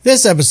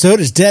This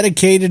episode is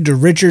dedicated to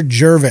Richard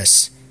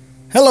Jervis.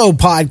 Hello,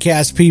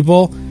 podcast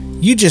people.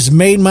 You just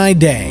made my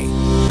day.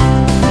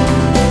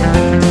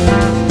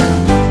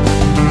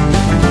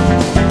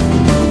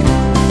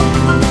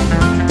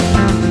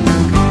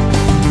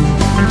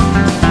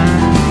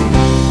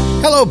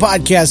 Hello,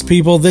 podcast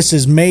people. This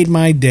is Made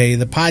My Day,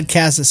 the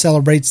podcast that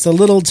celebrates the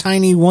little,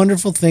 tiny,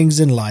 wonderful things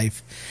in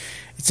life.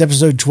 It's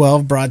episode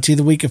 12, brought to you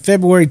the week of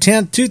February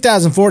 10th,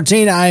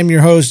 2014. I am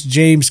your host,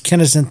 James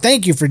Kennison.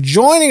 Thank you for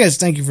joining us.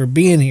 Thank you for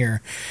being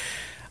here.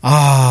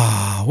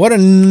 What a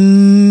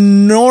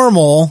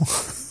normal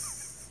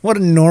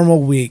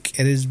week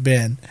it has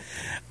been.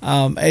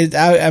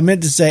 I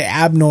meant to say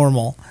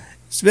abnormal.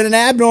 It's been an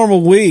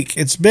abnormal week.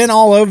 It's been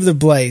all over the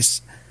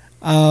place.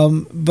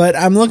 But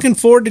I'm looking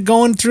forward to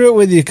going through it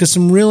with you because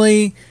some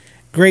really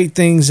great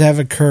things have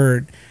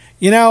occurred.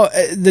 You know,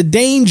 the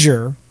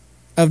danger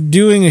of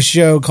doing a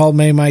show called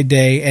Made My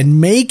Day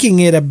and making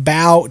it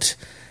about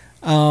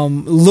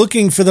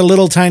looking for the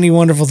little tiny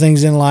wonderful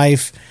things in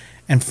life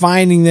and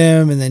finding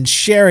them and then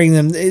sharing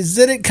them is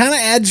that it kind of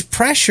adds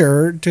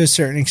pressure to a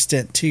certain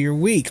extent to your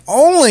week.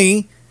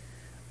 Only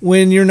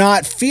when you're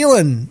not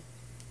feeling,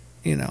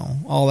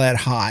 all that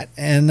hot.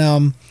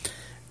 And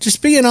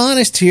just being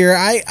honest here,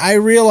 I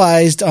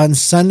realized on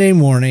Sunday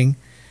morning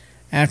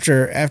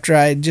after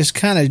I just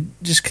kind of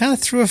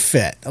threw a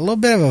little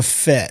bit of a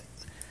fit.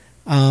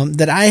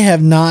 That I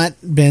have not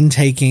been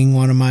taking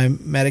one of my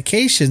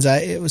medications.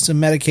 It was a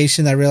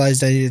medication that I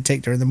realized I needed to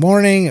take during the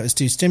morning. It was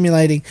too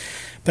stimulating,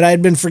 but I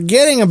had been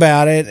forgetting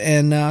about it.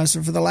 And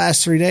so for the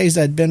last 3 days,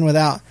 I'd been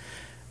without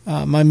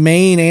my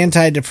main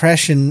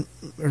antidepressant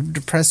or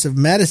depressive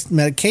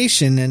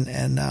medication.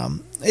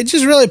 And it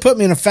just really put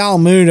me in a foul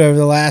mood over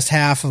the last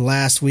half of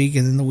last week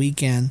and then the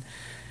weekend.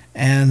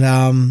 And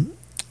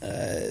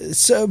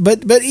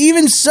but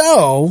even in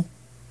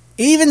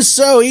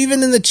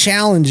the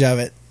challenge of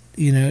it,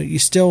 you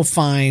still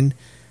find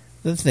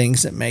the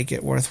things that make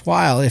it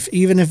worthwhile.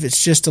 Even if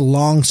it's just a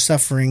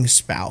long-suffering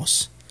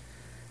spouse,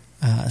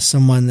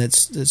 someone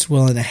that's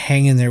willing to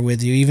hang in there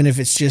with you, even if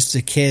it's just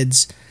the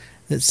kids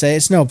that say,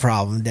 "It's no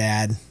problem,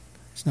 Dad.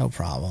 It's no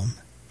problem."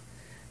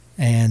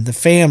 And the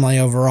family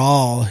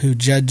overall who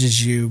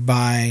judges you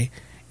by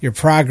your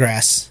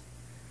progress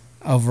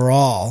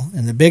overall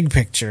in the big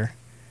picture,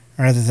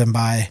 rather than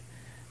by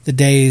the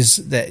days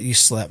that you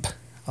slip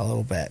a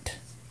little bit.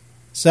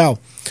 So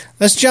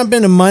let's jump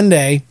into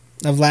Monday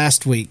of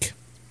last week,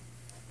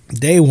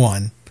 day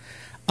one.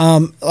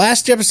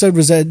 Last episode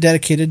was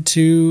dedicated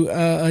to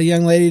a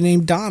young lady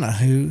named Donna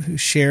who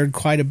shared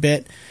quite a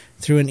bit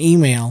through an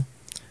email.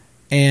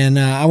 And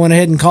I went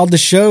ahead and called the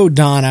show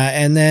Donna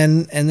and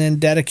then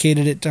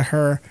dedicated it to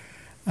her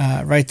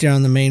right there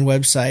on the main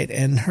website.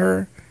 And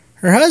her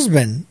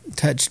husband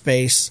touched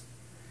base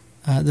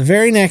the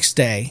very next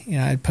day.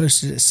 I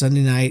posted it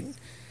Sunday night.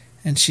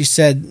 And she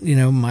said,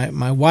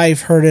 my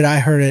wife heard it, I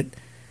heard it,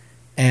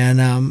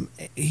 and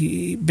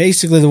he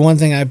basically the one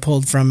thing I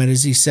pulled from it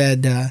is he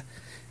said,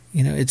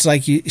 it's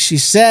like she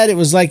said it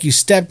was like you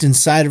stepped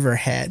inside of her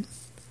head,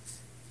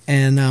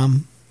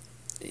 and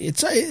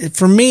it's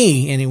for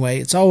me anyway.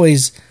 It's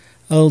always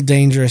a little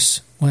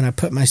dangerous when I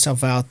put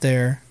myself out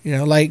there,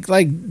 like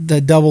the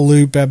Double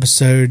Loop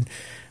episode,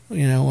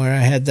 where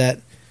I had that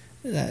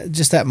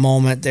just that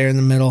moment there in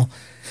the middle.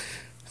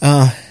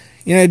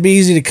 It'd be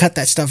easy to cut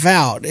that stuff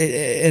out.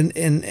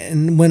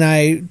 And when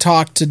I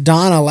talked to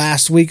Donna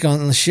last week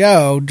on the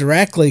show,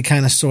 directly,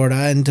 kind of, sort of,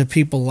 and to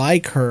people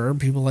like her,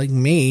 people like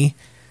me,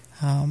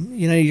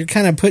 you're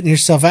kind of putting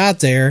yourself out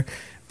there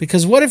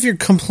because what if you're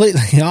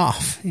completely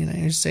off?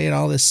 You're saying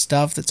all this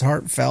stuff that's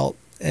heartfelt,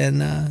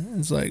 and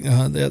it's like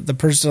the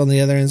person on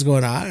the other end is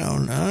going, I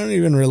don't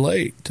even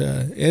relate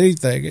to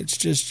anything. It's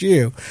just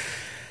you.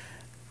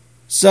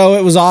 So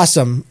it was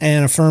awesome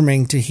and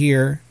affirming to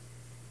hear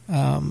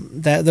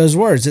that those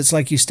words. It's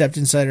like you stepped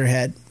inside her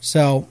head.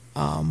 So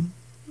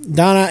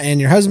Donna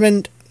and your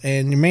husband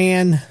and your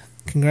man,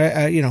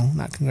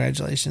 not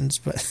congratulations,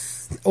 but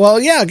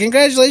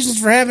congratulations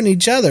for having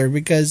each other,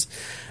 because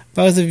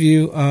both of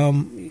you,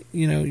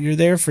 you're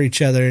there for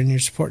each other and you're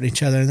supporting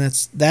each other, and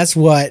that's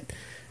what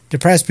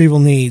depressed people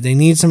need. They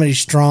need somebody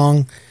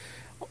strong.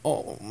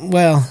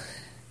 Well,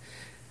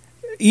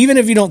 even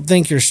if you don't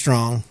think you're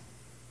strong,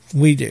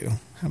 we do.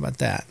 How about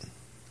that?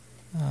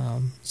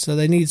 So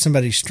they need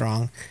somebody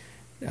strong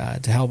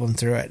to help them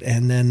through it.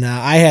 And then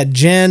I had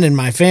Jen and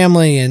my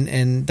family,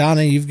 and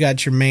Donna, you've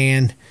got your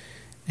man.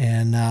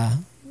 And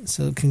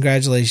so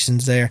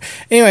congratulations there.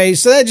 Anyway,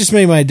 so that just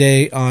made my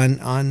day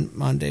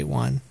on day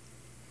one.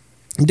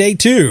 Day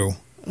two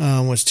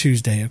was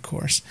Tuesday, of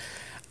course.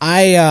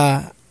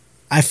 I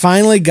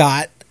finally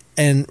got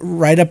and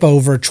write up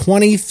over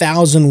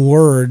 20,000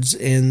 words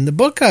in the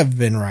book I've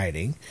been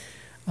writing.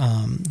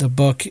 The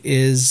book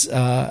is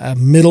a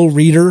middle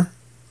reader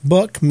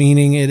book,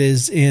 meaning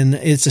it's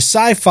a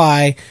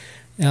sci-fi,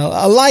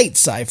 a light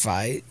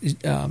sci-fi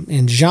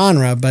in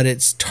genre, but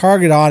its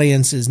target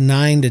audience is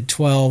 9 to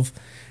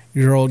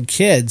 12-year-old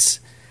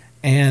kids.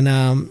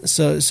 And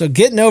so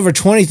getting over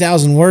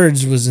 20,000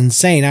 words was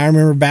insane. I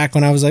remember back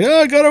when I was like,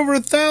 oh, I got over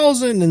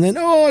 1,000, and then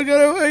I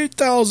got over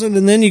 8,000,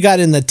 and then you got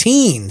in the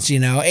teens,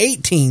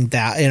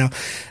 18,000,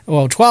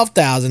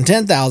 12,000,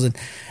 10,000,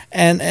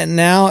 and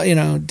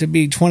now to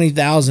be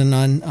 20,000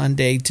 on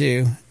day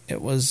 2,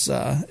 it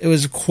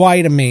was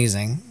quite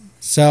amazing.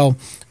 So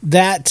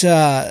that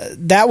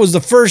was the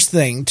first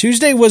thing.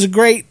 Tuesday was a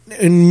great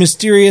and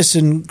mysterious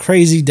and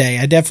crazy day.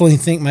 I definitely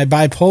think my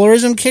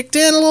bipolarism kicked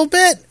in a little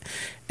bit.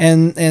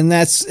 And then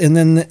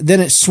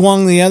it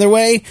swung the other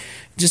way,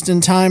 just in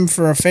time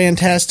for a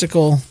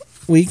fantastical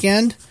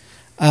weekend.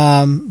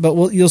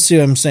 But you'll see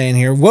what I'm saying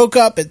here. Woke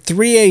up at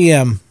 3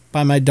 a.m.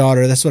 by my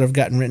daughter. That's what I've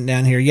gotten written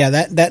down here. Yeah,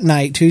 that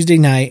night, Tuesday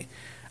night,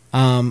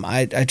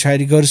 I tried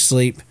to go to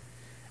sleep,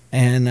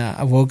 and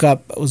I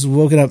was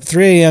woken up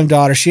 3 a.m.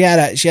 Daughter. She had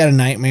a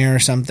nightmare or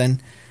something.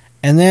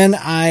 And then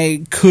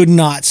I could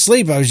not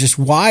sleep. I was just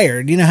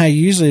wired. You know how you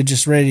usually are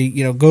just ready,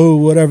 go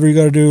whatever you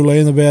got to do, lay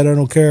in the bed, I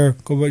don't care,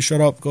 go back,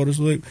 shut up, go to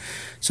sleep,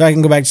 so I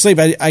can go back to sleep.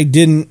 I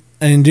didn't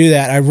do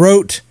that. I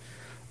wrote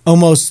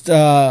almost,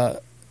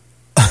 I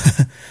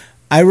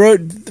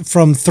wrote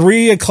from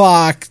 3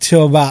 o'clock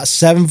till about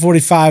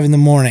 7:45 in the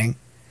morning.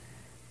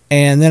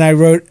 And then I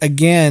wrote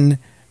again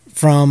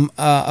from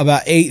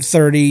about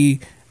 8:30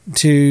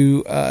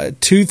 to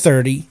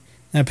 2:30.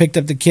 And I picked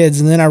up the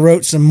kids, and then I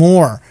wrote some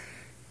more.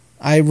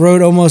 I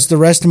wrote almost the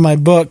rest of my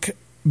book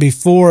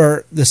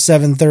before the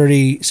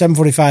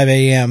 7:45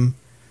 a.m.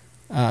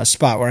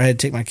 Spot where I had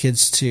to take my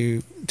kids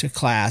to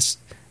class.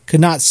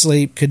 Could not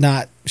sleep, could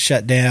not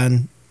shut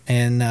down,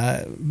 and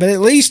but at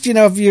least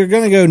if you're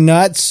going to go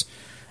nuts,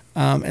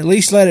 at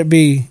least let it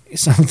be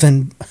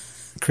something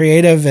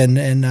creative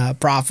and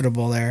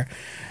profitable there.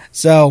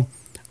 So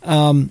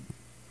another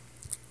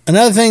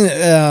thing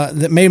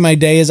that made my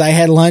day is I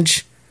had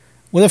lunch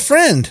with a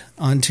friend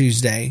on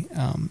Tuesday.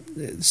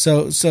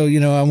 So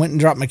I went and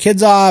dropped my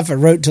kids off. I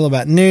wrote till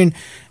about noon,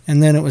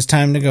 and then it was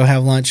time to go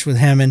have lunch with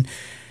him. And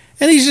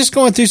he's just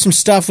going through some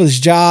stuff with his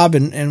job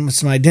and with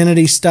some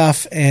identity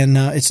stuff. And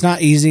it's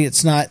not easy.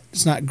 It's not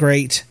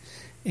great.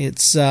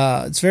 It's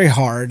very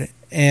hard.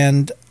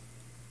 And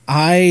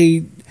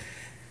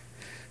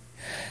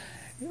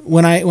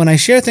when I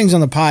share things on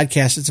the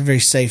podcast, it's a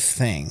very safe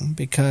thing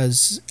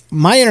because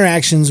my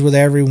interactions with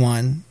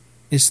everyone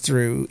is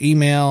through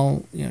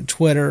email,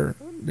 Twitter.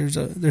 There's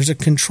a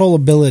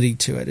controllability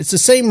to it. It's the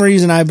same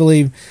reason I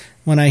believe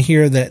when I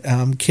hear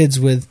that kids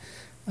with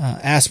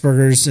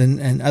Asperger's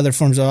and other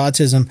forms of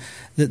autism,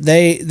 that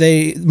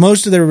they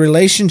most of their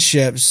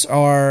relationships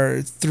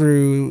are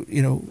through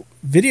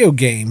video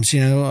games,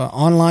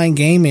 online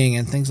gaming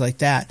and things like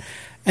that.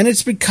 And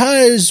it's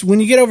because when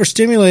you get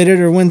overstimulated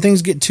or when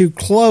things get too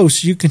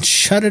close, you can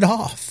shut it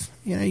off.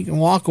 You can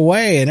walk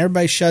away and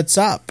everybody shuts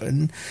up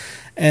and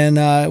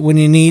when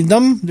you need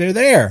them, they're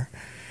there.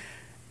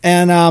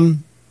 And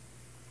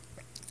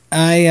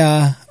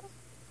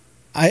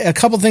a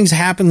couple things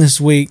happened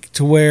this week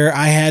to where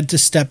I had to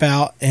step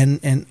out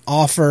and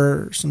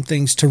offer some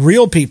things to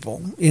real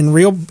people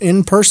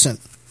in person.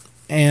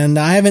 And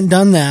I haven't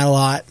done that a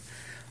lot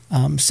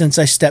since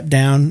I stepped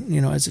down,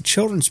 as a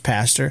children's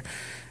pastor.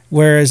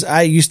 Whereas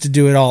I used to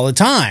do it all the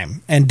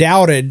time and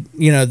doubted,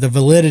 the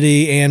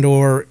validity and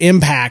or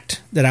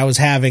impact that I was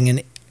having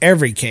in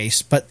every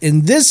case. But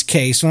in this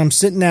case, when I'm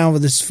sitting down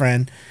with this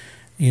friend,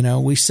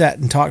 we sat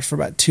and talked for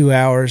about 2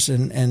 hours,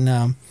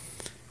 and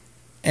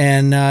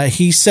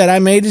he said I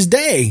made his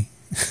day.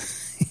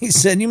 He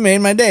said, you made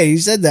my day. He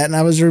said that, and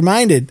I was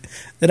reminded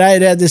that I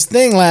had this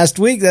thing last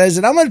week that I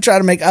said I'm going to try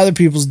to make other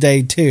people's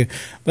day too.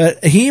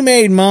 But he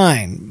made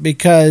mine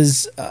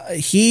because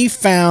he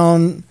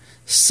found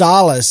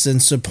solace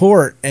and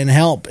support and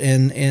help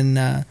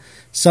in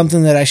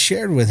something that I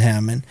shared with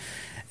him, and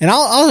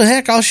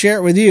I'll share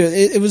it with you.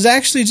 It was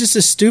actually just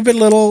a stupid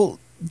little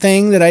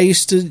thing that I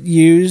used to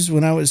use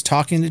when I was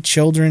talking to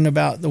children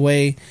about the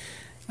way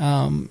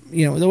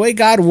the way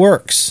God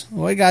works,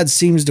 the way God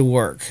seems to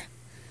work,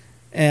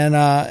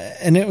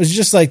 and it was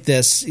just like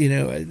this,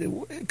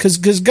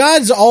 because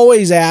God's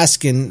always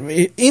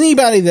asking.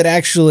 Anybody that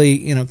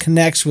actually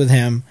connects with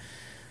Him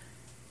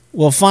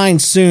will find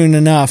soon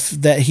enough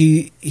that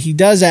he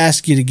does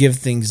ask you to give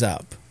things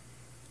up.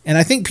 And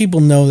I think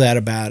people know that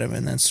about him,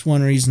 and that's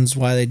one of the reasons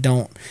why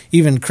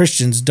even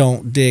Christians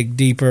don't dig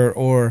deeper,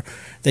 or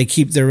they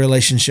keep their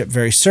relationship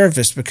very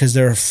surface because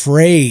they're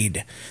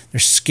afraid. They're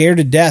scared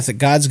to death that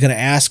God's going to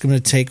ask them to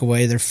take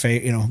away their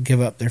give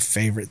up their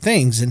favorite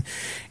things. And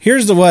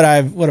here's what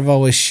I've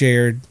always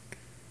shared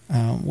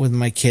with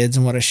my kids,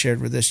 and what I shared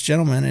with this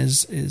gentleman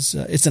is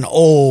it's an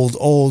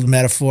old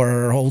metaphor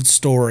or old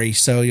story,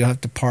 so you'll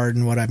have to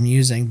pardon what I'm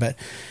using, but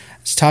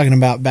I was talking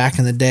about back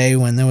in the day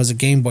when there was a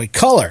Game Boy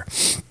Color.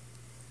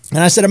 And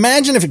I said,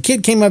 imagine if a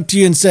kid came up to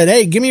you and said,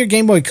 hey, give me your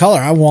Game Boy Color.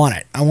 I want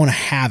it. I want to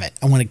have it.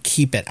 I want to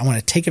keep it. I want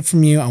to take it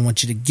from you. I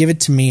want you to give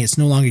it to me. It's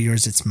no longer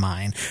yours. It's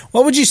mine.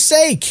 What would you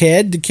say,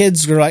 kid? The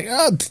kids were like,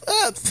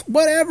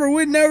 whatever.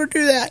 We'd never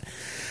do that.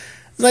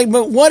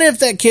 But what if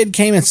that kid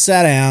came and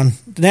sat down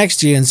next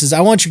to you and says,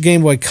 I want your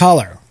Game Boy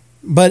Color?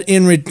 But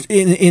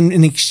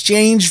in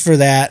exchange for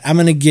that, I'm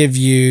going to give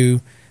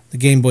you the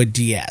Game Boy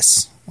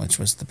DS, which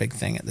was the big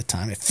thing at the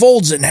time. It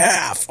folds in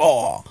half.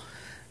 Oh,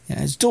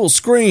 yeah, it's dual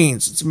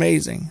screens. It's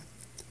amazing.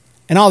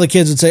 And all the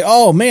kids would say,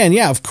 oh, man,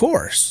 yeah, of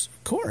course.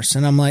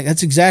 And I'm like,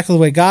 that's exactly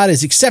the way God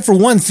is, except for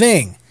one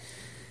thing.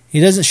 He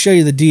doesn't show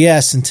you the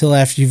DS until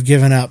after you've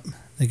given up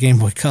the Game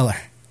Boy Color.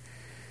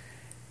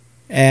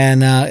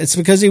 And it's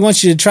because he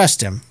wants you to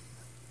trust him.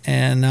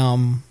 And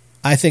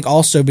I think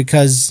also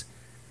because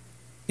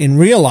in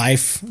real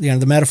life,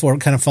 the metaphor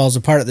kind of falls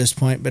apart at this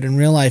point, but in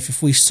real life,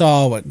 if we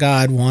saw what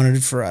God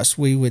wanted for us,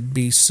 we would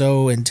be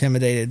so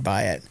intimidated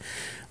by it.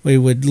 We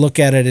would look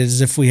at it as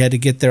if we had to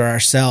get there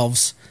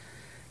ourselves.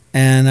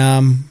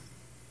 And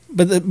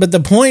but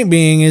the point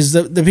being is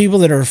that the people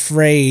that are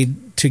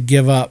afraid to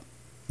give up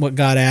what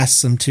God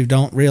asks them to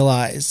don't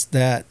realize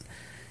that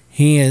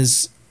he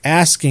is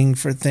asking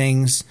for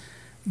things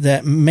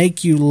that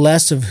make you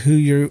less of who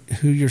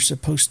you're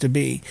supposed to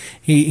be.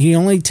 He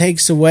only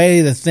takes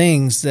away the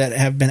things that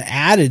have been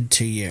added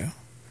to you.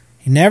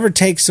 He never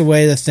takes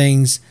away the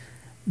things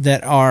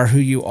that are who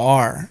you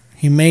are.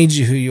 He made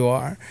you who you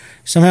are.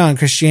 Somehow in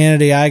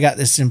Christianity, I got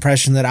this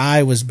impression that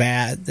I was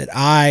bad, that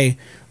I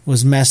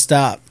was messed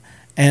up.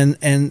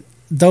 And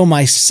though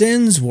my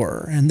sins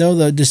were, and though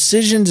the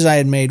decisions I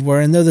had made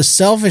were, and though the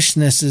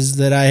selfishnesses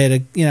that I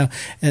had,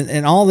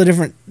 and all the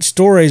different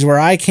stories where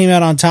I came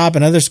out on top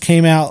and others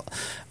came out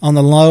on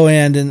the low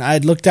end, and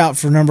I'd looked out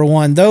for number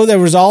one, though there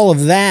was all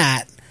of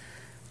that,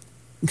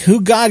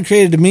 who God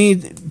created me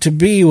to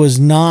be was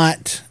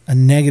not a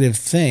negative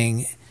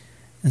thing.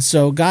 And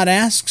so God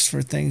asks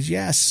for things,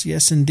 yes,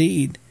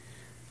 indeed.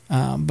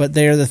 But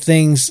they are the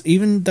things,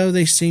 even though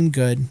they seem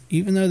good,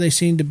 even though they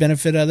seem to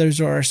benefit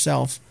others or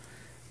ourselves,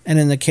 and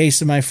in the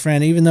case of my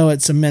friend, even though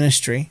it's a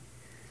ministry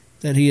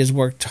that he has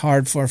worked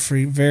hard for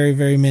very,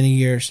 very many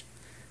years,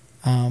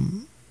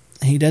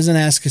 he doesn't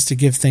ask us to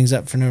give things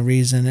up for no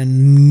reason.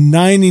 And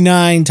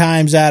 99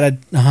 times out of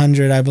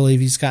 100, I believe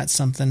he's got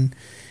something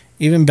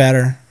even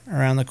better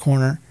around the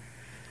corner.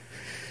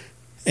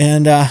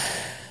 And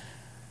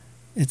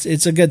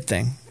it's a good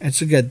thing.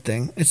 It's a good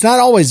thing. It's not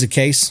always the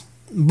case,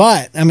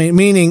 but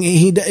meaning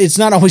it's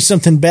not always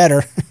something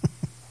better.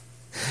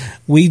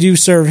 We do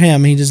serve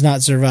him. He does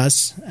not serve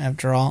us,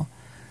 after all.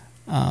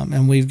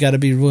 And we've got to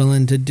be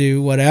willing to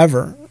do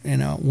whatever,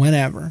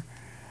 whenever.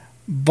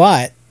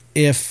 But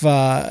if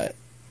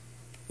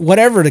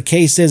whatever the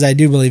case is, I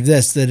do believe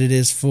this, that it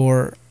is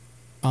for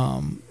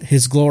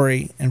his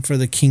glory and for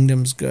the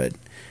kingdom's good.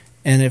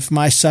 And if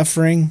my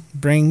suffering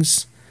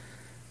brings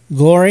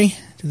glory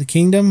to the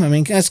kingdom,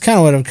 that's kind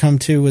of what I've come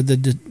to with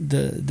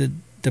the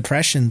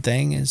depression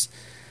thing is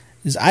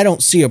I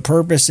don't see a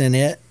purpose in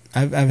it.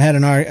 I've had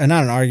not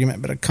an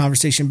argument, but a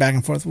conversation back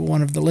and forth with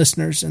one of the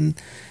listeners, and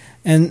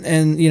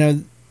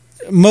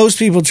most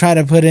people try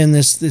to put in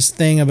this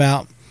thing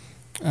about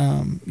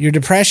your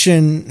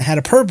depression had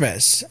a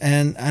purpose,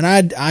 and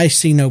I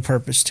see no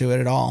purpose to it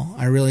at all.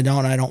 I really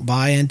don't. I don't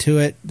buy into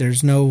it.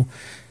 There's no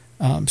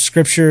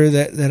scripture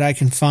that I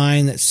can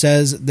find that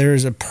says there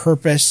is a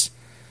purpose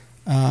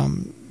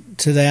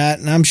to that,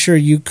 and I'm sure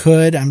you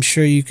could. I'm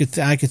sure you could.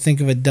 I could think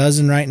of a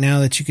dozen right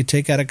now that you could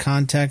take out of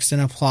context and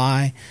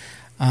apply.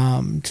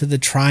 To the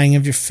trying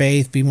of your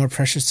faith, be more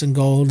precious than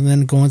gold, and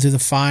then going through the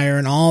fire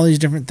and all these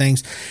different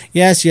things.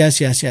 Yes.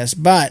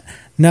 But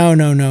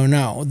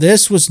no.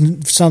 This was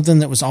something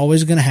that was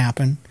always going to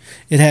happen.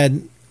 It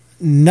had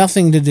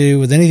nothing to do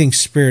with anything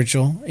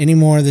spiritual any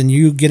more than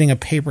you getting a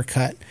paper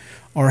cut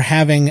or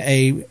having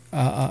a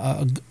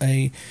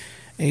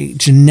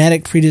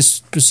genetic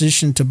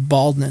predisposition to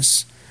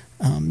baldness.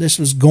 This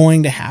was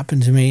going to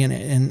happen to me,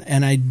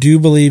 and I do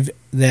believe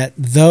that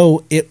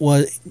though it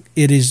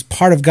is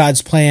part of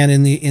God's plan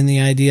in the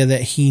idea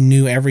that he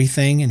knew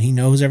everything and he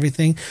knows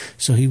everything,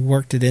 so he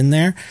worked it in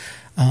there.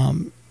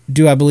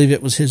 Do I believe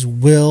it was his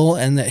will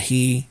and that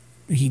he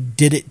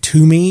did it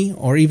to me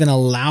or even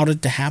allowed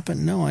it to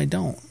happen? No, I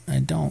don't.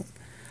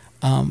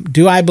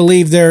 Do I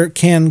believe there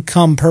can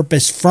come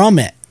purpose from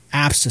it?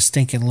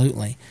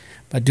 Absolutely.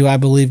 But do I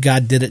believe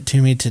God did it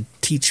to me to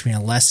teach me a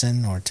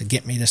lesson or to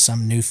get me to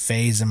some new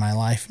phase in my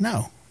life?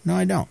 No,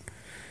 I don't.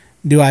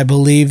 Do I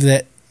believe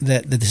that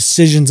the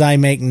decisions I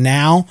make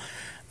now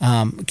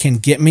can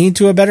get me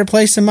to a better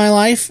place in my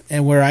life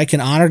and where I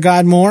can honor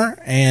God more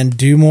and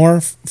do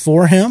more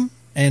for him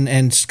and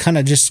kind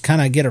of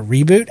get a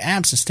reboot?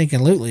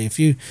 Absolutely. If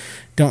you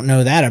don't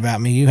know that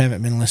about me, you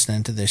haven't been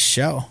listening to this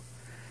show.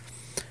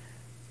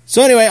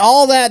 So anyway,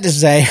 all that to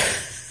say,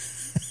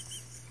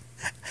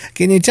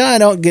 can you tell I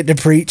don't get to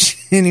preach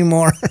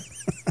anymore?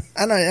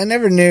 I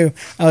never knew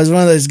I was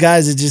one of those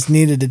guys that just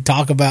needed to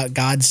talk about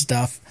God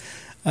stuff.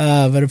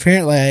 But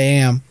apparently I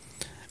am.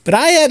 But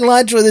I had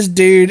lunch with this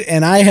dude,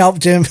 and I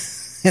helped him,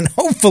 and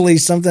hopefully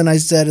something I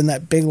said in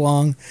that big,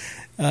 long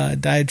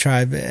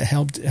diatribe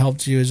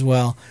helped you as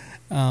well.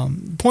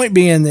 Point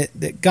being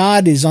that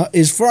God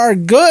is for our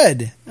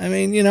good.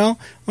 One of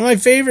my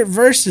favorite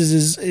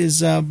verses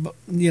is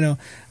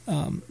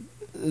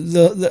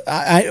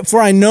For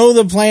I know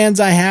the plans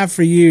I have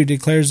for you,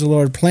 declares the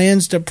Lord,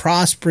 plans to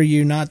prosper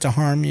you, not to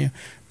harm you,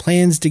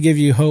 plans to give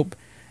you hope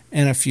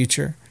and a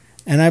future.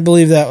 And I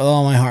believe that with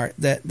all my heart,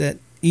 that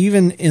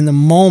even in the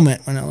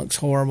moment when it looks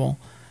horrible,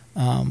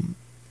 in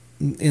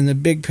the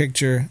big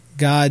picture,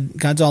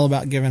 God's all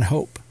about giving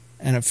hope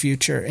and a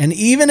future. And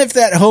even if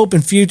that hope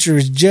and future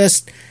is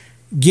just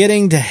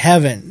getting to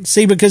heaven.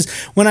 See, because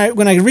when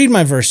I read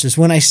my verses,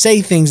 when I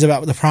say things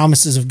about the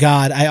promises of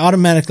God, I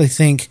automatically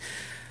think,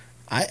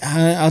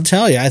 I'll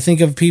tell you, I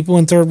think of people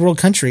in third world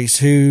countries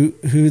who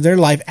their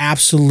life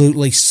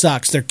absolutely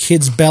sucks. Their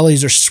kids'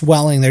 bellies are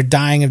swelling. They're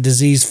dying of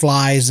disease.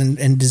 Flies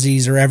and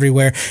disease are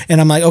everywhere.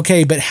 And I'm like,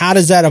 okay, but how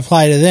does that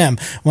apply to them?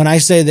 When I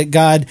say that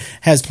God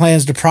has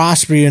plans to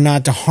prosper you and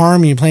not to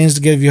harm you, plans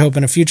to give you hope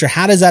in a future,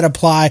 how does that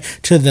apply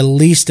to the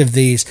least of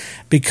these?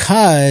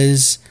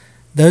 Because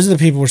those are the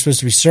people we're supposed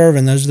to be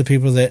serving. Those are the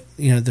people that,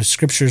 the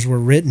scriptures were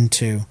written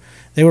to.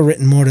 They were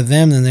written more to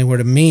them than they were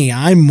to me.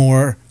 I'm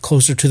more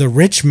closer to the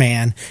rich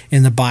man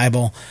in the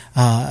Bible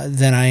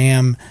than I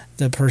am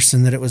the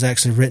person that it was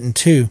actually written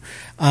to.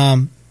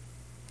 And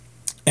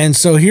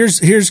so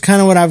here's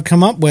kind of what I've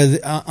come up with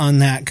on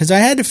that, because I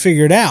had to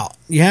figure it out.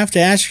 You have to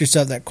ask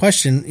yourself that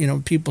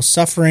question. People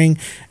suffering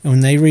when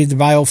they read the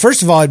Bible.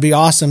 First of all, it'd be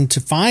awesome to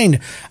find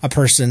a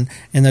person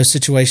in those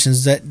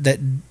situations that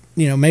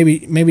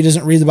maybe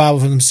doesn't read the Bible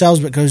for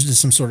themselves, but goes to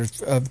some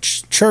sort of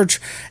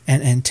church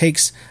and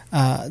takes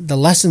the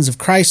lessons of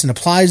Christ and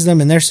applies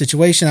them in their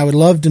situation. I would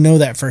love to know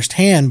that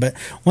firsthand. But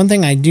one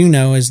thing I do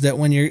know is that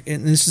when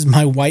and this is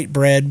my white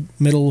bread,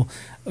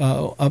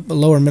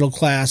 lower middle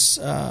class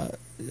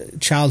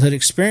childhood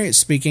experience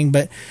speaking,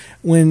 but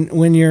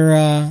when you're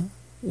on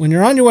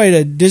your way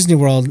to Disney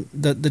World,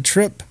 the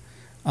trip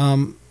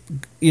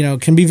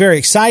can be very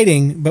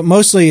exciting, but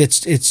mostly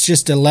it's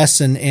just a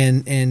lesson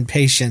in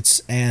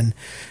patience and,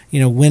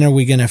 when are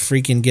we going to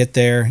freaking get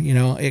there?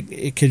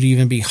 It could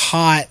even be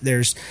hot.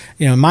 There's,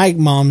 my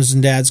mom's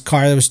and dad's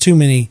car, there was too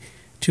many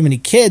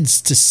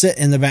kids to sit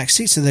in the back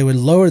seat. So they would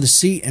lower the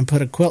seat and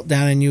put a quilt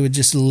down, and you would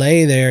just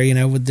lay there,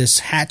 with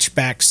this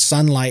hatchback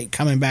sunlight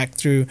coming back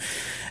through,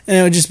 and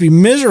it would just be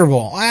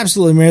miserable,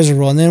 absolutely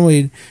miserable. And then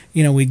we'd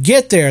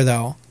get there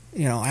though.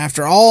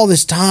 After all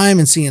this time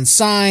and seeing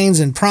signs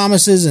and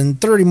promises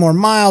and 30 more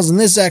miles and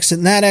this exit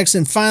and that exit,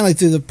 and finally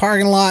through the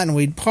parking lot, and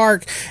we'd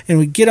park and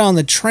we'd get on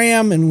the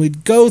tram and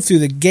we'd go through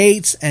the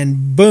gates,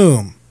 and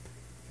boom,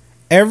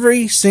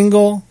 every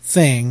single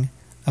thing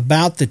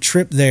about the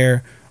trip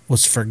there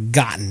was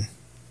forgotten.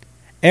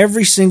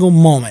 Every single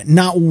moment,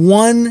 not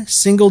one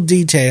single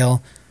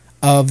detail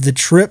of the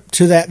trip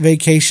to that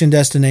vacation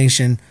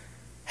destination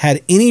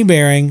had any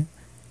bearing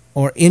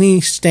or any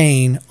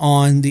stain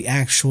on the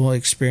actual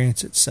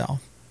experience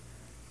itself.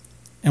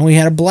 And we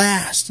had a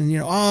blast, and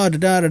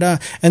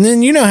and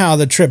then how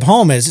the trip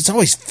home is. It's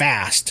always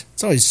fast.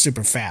 It's always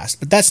super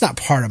fast, but that's not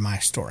part of my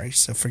story,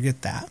 so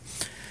forget that.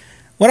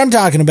 What I'm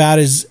talking about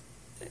is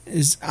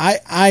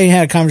I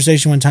had a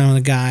conversation one time with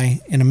a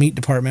guy in a meat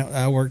department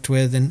I worked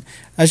with, and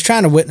I was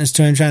trying to witness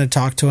to him, trying to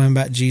talk to him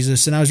about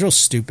Jesus, and I was real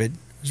stupid.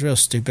 I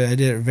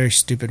did it in a very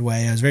stupid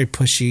way. I was very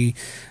pushy.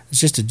 I was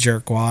just a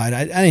jerkwad.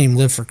 I didn't even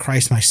live for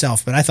Christ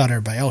myself, but I thought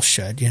everybody else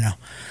should,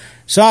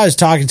 So I was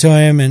talking to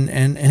him,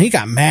 and he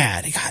got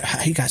mad.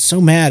 He got so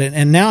mad,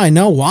 and now I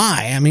know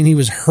why. I mean, he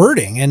was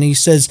hurting, and he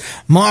says,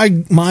 my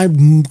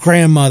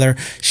grandmother,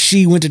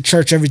 she went to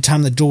church every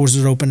time the doors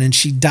were open, and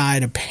she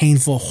died a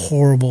painful,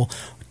 horrible,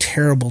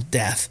 terrible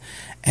death.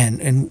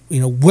 And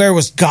where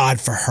was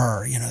God for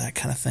her? That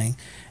kind of thing.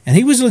 And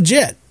he was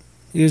legit.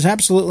 He was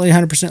absolutely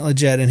 100%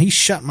 legit, and he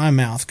shut my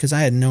mouth because I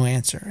had no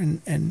answer.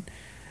 And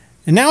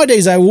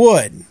nowadays I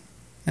would.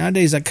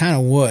 Nowadays I kind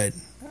of would.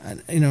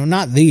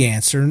 Not the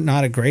answer,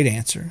 not a great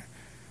answer,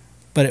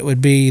 but it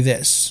would be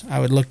this. I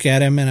would look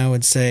at him and I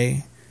would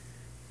say,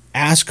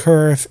 ask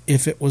her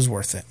if it was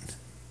worth it.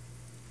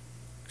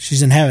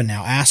 She's in heaven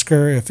now. Ask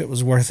her if it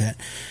was worth it.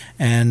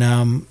 And,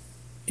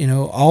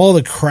 all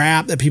the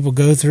crap that people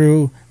go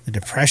through, the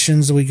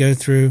depressions that we go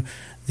through,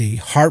 the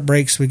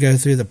heartbreaks we go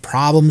through, the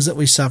problems that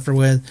we suffer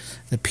with,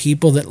 the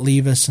people that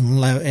leave us,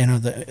 and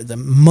the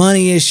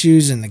money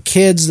issues and the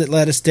kids that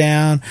let us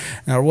down,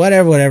 or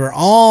whatever,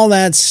 all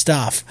that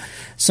stuff.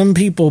 Some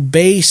people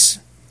base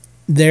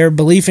their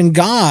belief in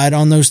God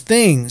on those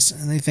things,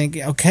 and they think,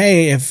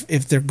 okay,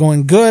 if they're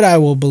going good, I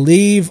will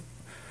believe,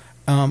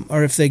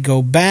 or if they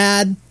go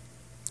bad,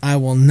 I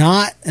will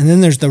not. And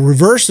then there's the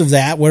reverse of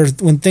that, where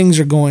when things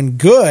are going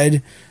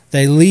good,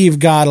 they leave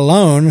God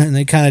alone and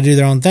they kind of do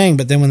their own thing.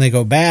 But then when they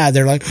go bad,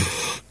 they're like,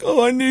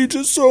 oh, I need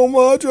you so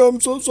much. I'm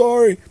so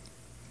sorry.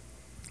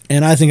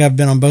 And I think I've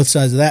been on both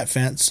sides of that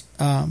fence.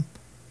 But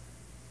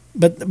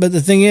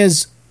the thing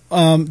is,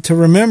 to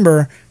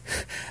remember,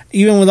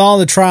 even with all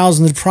the trials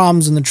and the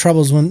problems and the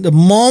troubles, the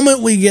moment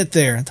we get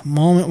there,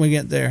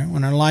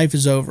 when our life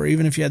is over,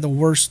 even if you had the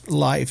worst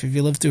life, if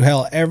you live through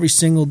hell every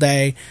single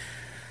day,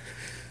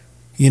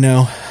 even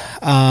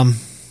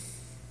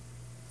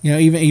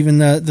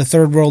the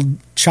third world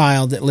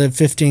child that lived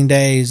 15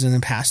 days and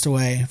then passed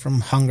away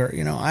from hunger.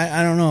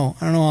 I don't know.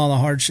 I don't know all the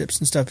hardships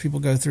and stuff people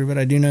go through, but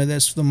I do know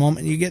this: the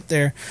moment you get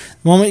there,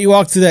 the moment you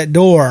walk through that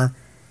door,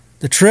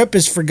 the trip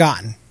is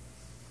forgotten.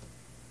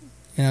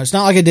 It's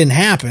not like it didn't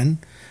happen,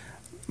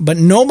 but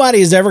nobody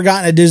has ever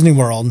gotten to Disney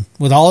World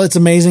with all its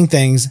amazing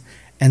things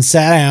and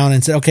sat down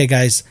and said, okay,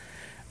 guys,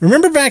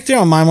 remember back there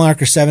on Mile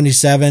Marker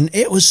 77?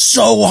 It was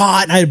so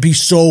hot and I'd be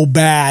so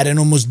bad and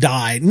almost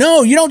died.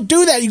 No, you don't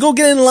do that. You go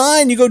get in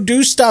line. You go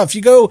do stuff.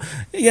 You go,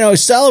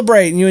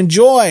 celebrate and you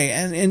enjoy.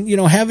 And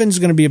heaven's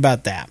going to be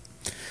about that.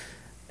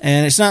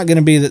 And it's not going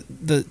to be that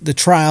the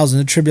trials and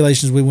the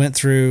tribulations we went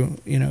through,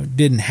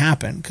 didn't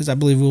happen, because I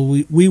believe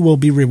we will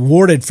be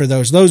rewarded for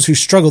those. Those who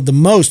struggled the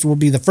most will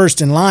be the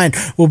first in line,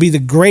 will be the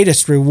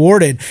greatest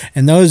rewarded.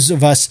 And those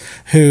of us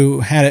who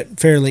had it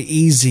fairly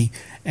easy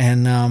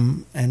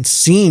and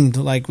seemed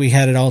like we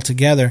had it all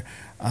together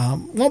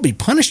won't be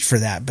punished for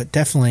that, but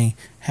definitely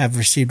have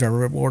received our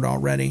reward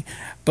already.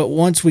 But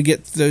once we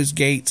get those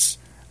gates,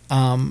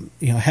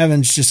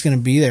 heaven's just going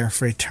to be there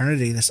for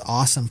eternity, this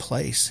awesome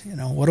place.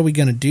 What are we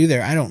going to do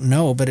there? I don't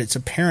know, but it's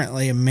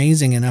apparently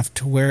amazing enough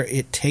to where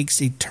it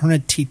takes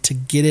eternity to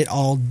get it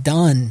all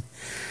done.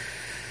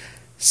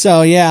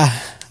 So,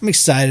 yeah, I'm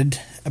excited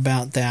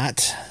about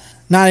that.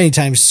 Not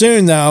anytime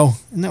soon, though.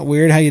 Isn't that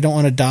weird how you don't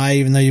want to die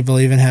even though you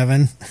believe in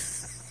heaven?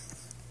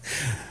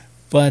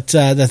 But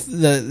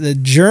the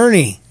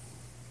journey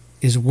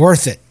is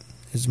worth it,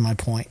 is my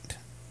point.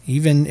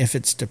 Even if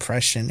it's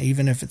depression,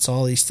 even if it's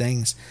all these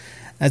things.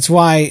 That's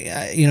why,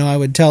 I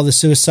would tell the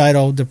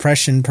suicidal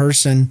depression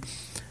person,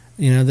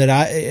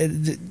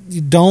 that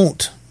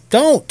don't.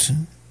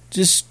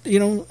 Just,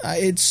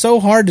 it's so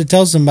hard to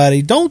tell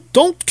somebody, don't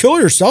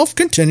kill yourself,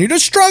 continue to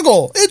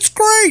struggle. It's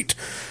great.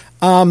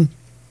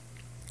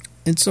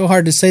 It's so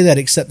hard to say that,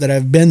 except that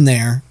I've been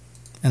there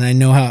and I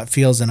know how it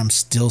feels, and I'm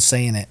still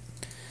saying it.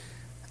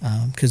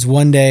 Because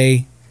one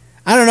day,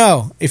 I don't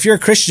know, if you're a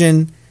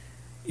Christian,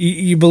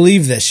 you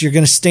believe this. You're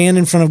going to stand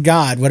in front of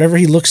God, whatever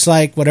he looks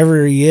like,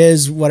 whatever he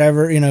is,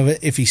 whatever,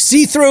 if he's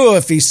see-through,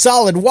 if he's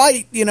solid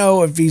white,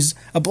 if he's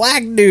a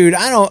black dude,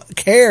 I don't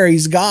care.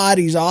 He's God.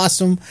 He's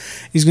awesome.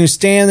 He's going to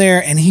stand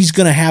there and he's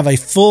going to have a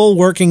full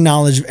working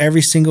knowledge of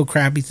every single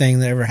crappy thing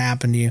that ever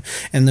happened to you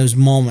in those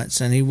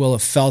moments. And he will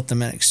have felt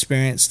them and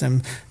experienced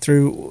them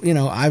through,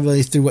 I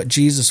believe through what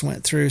Jesus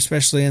went through,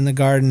 especially in the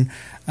garden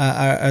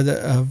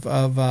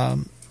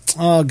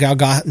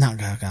Golgotha, not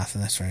Golgotha,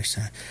 that's right.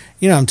 So,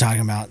 what I'm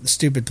talking about, the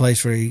stupid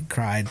place where he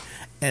cried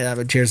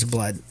with tears of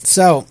blood.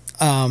 So,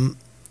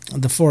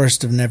 the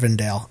forest of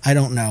Rivendell. I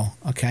don't know,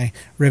 okay?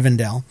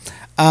 Rivendell.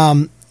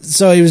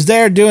 So he was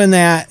there doing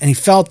that, and he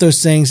felt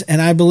those things,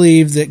 and I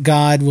believe that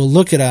God will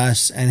look at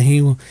us, and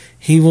he will,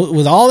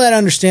 with all that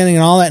understanding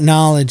and all that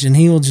knowledge, and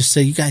he will just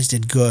say, you guys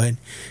did good.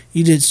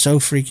 You did so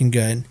freaking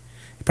good.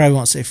 He probably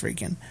won't say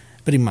freaking,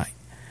 but he might.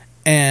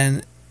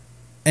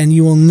 And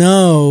you will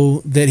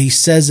know that he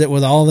says it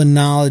with all the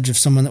knowledge of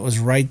someone that was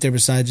right there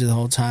beside you the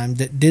whole time,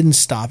 that didn't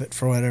stop it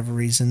for whatever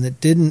reason, that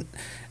didn't,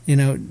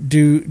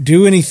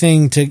 do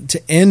anything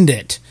to end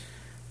it,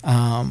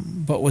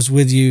 but was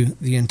with you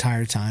the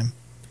entire time.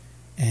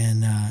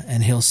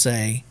 And he'll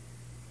say,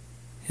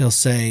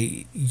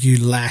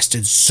 you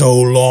lasted so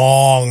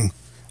long.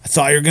 I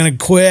thought you were going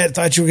to quit. I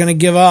thought you were going to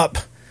give up,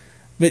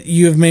 but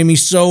you have made me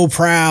so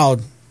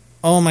proud.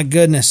 Oh my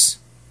goodness.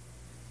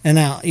 And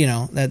now,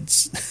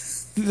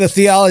 that's the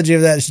theology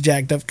of that is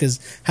jacked up, because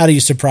how do you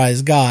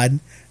surprise God?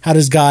 How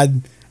does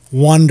God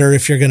wonder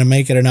if you're going to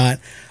make it or not?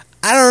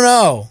 I don't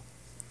know.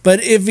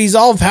 But if he's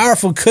all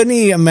powerful, couldn't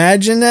he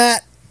imagine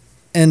that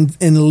and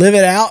live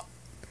it out?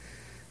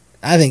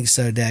 I think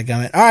so,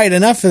 dadgummit. All right,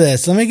 enough of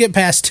this. Let me get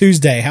past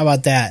Tuesday. How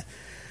about that?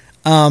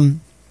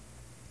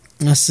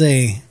 Let's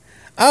see.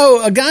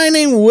 Oh, a guy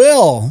named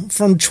Will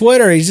from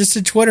Twitter. He's just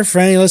a Twitter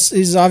friend.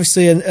 He's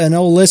obviously an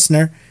old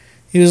listener.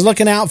 He was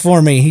looking out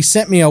for me. He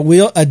sent me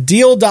a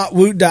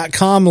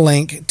deal.woot.com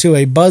link to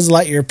a Buzz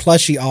Lightyear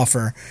plushie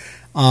offer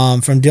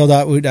from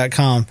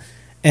deal.woot.com.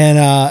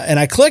 And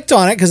I clicked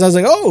on it because I was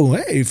like, oh,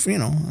 hey, a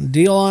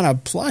deal on a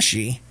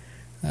plushie,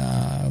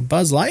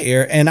 Buzz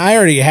Lightyear. And I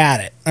already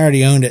had it. I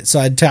already owned it. So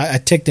I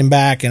ticked him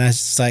back, and I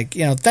was like,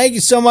 thank you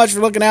so much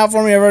for looking out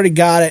for me. I've already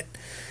got it.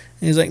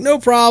 And he's like, no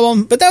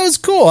problem. But that was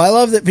cool. I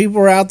love that people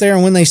are out there,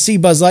 and when they see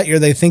Buzz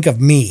Lightyear, they think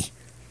of me.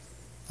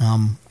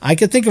 I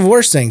could think of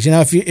worse things.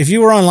 If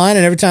you were online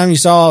and every time you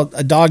saw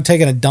a dog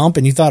taking a dump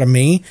and you thought of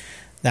me,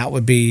 that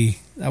would be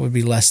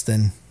less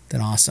than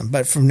awesome.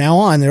 But from now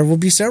on, there will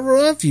be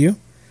several of you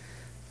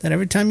that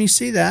every time you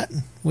see that,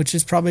 which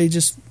is probably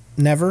just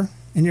never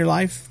in your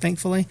life,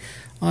 thankfully,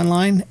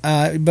 online.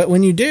 But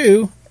when you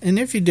do, and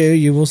if you do,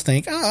 you will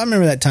think, oh, I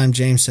remember that time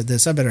James said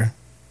this. I better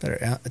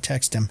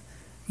text him,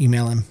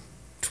 email him,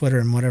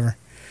 Twitter him, whatever.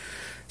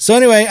 So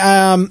anyway,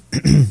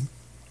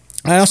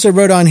 I also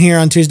wrote on here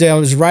on Tuesday, I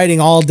was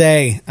writing all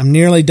day. I'm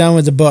nearly done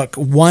with the book.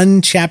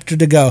 1 chapter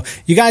to go.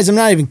 You guys, I'm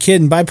not even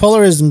kidding.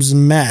 Bipolarism's a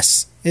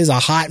mess. It is a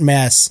hot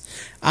mess.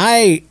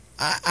 I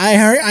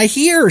I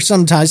hear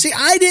sometimes. See,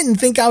 I didn't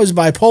think I was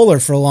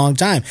bipolar for a long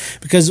time,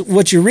 because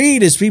what you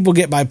read is people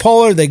get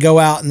bipolar, they go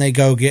out and they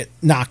go get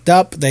knocked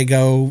up, they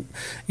go,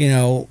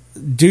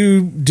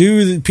 do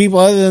the people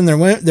other than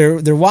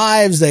their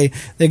wives, they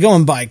go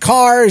and buy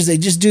cars, they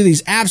just do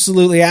these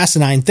absolutely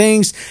asinine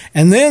things,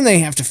 and then they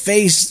have to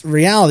face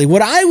reality.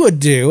 What I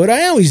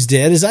always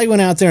did, is I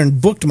went out there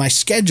and booked my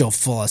schedule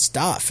full of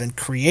stuff and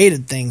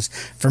created things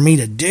for me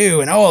to do,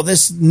 and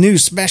this new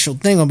special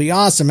thing will be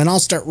awesome, and I'll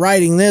start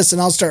writing this,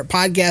 and I'll start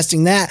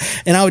podcasting that,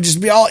 and I would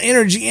just be all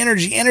energy,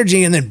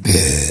 and then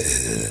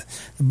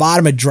the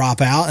bottom would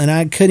drop out, and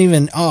I couldn't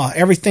even,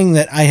 everything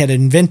that I had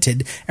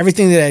invented,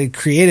 everything that I had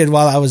created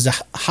while I was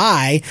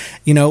high,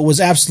 was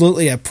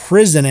absolutely a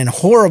prison and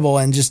horrible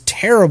and just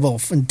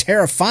terrible and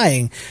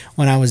terrifying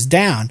when I was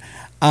down.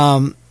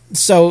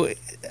 So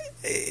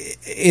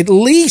at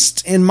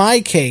least in my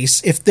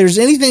case, if there's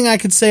anything I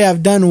could say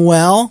I've done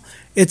well,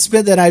 it's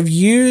been that I've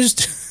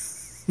used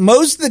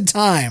most of the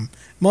time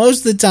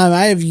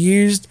I have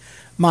used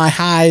my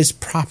highs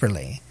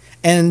properly.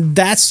 And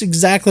that's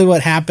exactly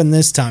what happened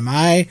this time.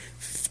 I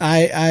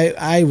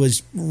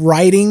was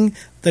writing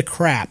the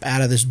crap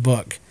out of this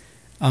book.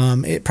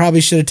 It probably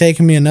should have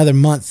taken me another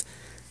month,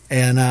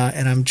 and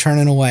I'm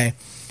churning away.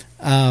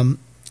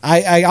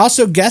 I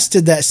also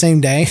guested that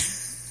same day,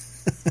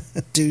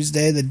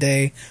 Tuesday, the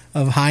day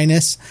of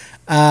highness,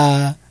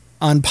 on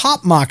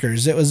Pop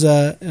Mockers. It's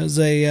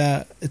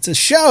a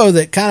show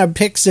that kind of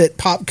picks at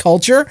pop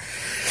culture.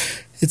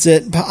 It's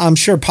at, I'm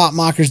sure,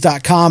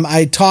 popmockers.com.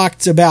 I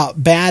talked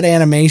about bad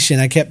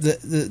animation. I kept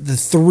the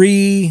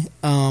three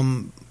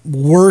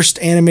worst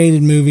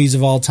animated movies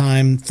of all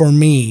time for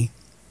me.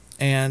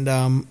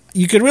 And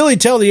you could really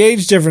tell the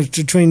age difference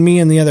between me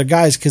and the other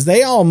guys, because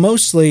they all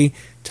mostly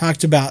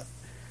talked about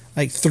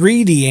like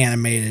 3D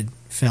animated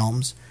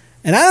films.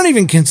 And I don't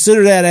even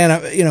consider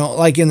that,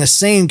 like in the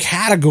same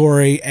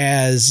category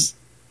as,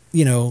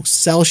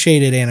 cell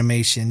shaded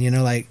animation,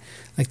 like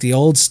the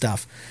old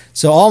stuff.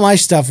 So all my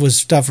stuff was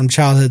stuff from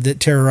childhood that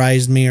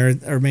terrorized me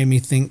or made me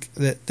think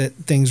that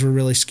things were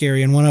really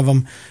scary. And one of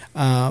them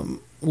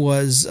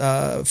was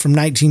from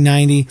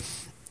 1990.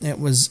 It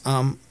was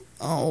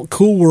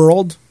Cool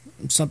World,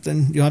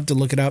 something. You'll have to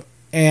look it up.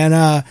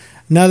 And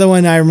another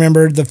one I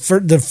remember,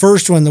 the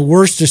first one, the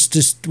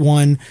worstest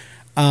one,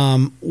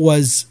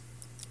 was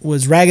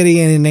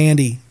Raggedy Ann and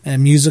Andy, a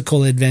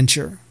musical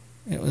adventure.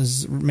 It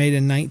was made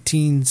in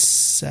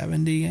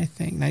 1970, I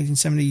think,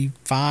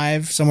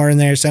 1975, somewhere in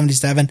there,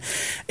 77.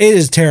 It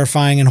is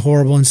terrifying and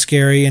horrible and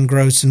scary and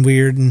gross and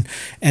weird, and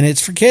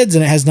it's for kids,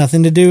 and it has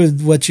nothing to do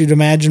with what you'd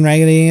imagine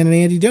Raggedy Ann and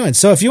Andy doing.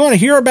 So if you want to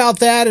hear about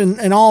that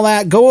and all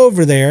that, go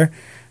over there.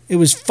 It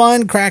was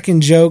fun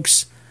cracking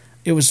jokes.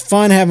 It was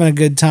fun having a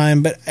good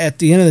time, but at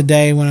the end of the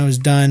day, when I was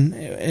done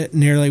at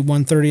nearly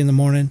 1:30 in the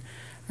morning,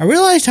 I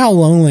realized how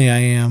lonely I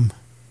am.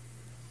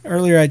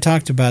 Earlier I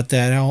talked about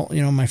that, how,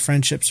 my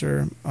friendships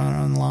are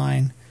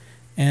online.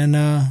 And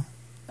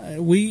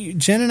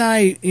Jen and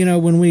I,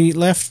 when we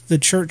left the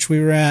church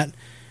we were at,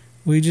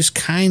 we just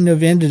kind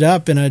of ended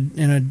up in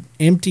an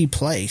empty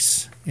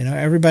place.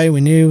 Everybody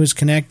we knew was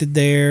connected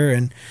there,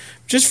 and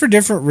just for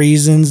different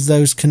reasons,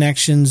 those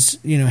connections,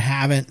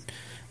 haven't,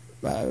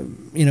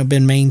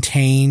 been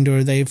maintained,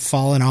 or they've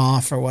fallen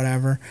off or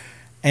whatever.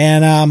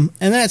 And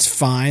that's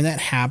fine. That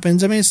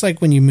happens. I mean, it's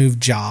like when you move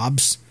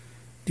jobs.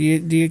 Do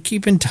you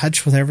keep in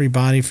touch with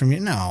everybody from you?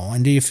 No.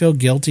 And do you feel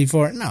guilty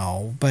for it?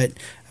 No. But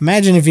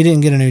imagine if you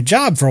didn't get a new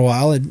job for a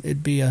while,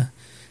 it'd be a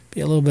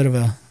little bit of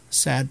a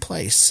sad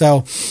place.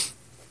 So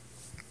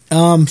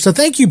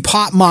thank you,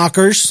 Pop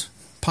Mockers,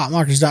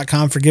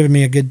 popmockers.com, for giving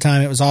me a good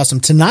time. It was awesome.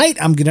 Tonight,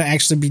 I'm going to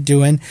actually be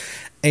doing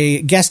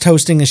guest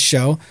hosting a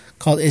show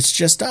called It's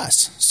Just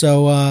Us.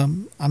 So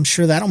I'm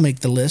sure that'll make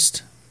the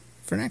list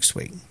for next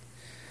week.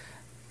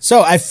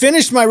 So I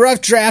finished my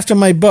rough draft of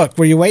my book.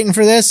 Were you waiting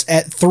for this?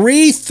 At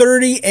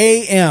 3:30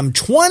 a.m.,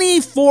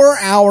 24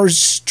 hours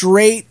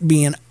straight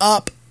being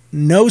up,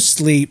 no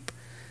sleep,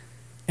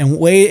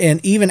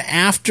 and even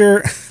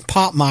after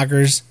Pop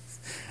Mockers,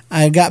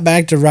 I got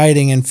back to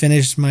writing and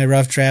finished my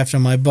rough draft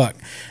of my book.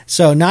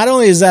 So not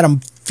only is that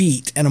a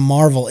feat and a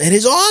marvel, it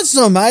is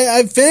awesome.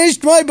 I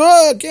finished my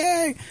book.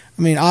 Yay!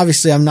 I mean,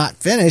 obviously I'm not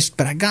finished,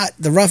 but I got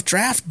the rough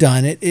draft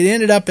done. It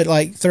ended up at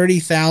like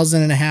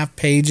 30,000 and a half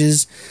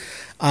pages.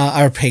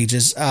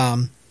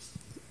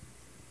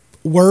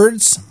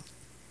 Words,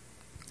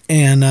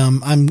 and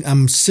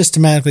I'm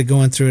systematically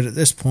going through it at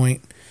this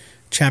point,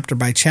 chapter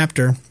by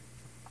chapter,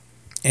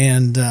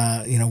 and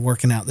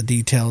working out the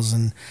details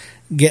and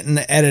getting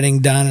the editing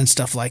done and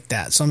stuff like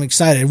that. So I'm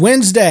excited.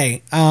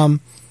 Wednesday, we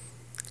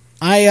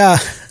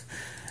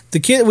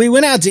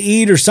went out to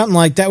eat or something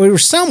like that. We were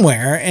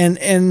somewhere, and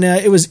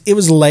it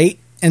was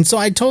late, and so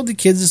I told the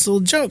kids this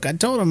little joke. I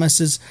told them, I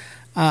says,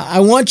 I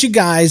want you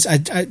guys, I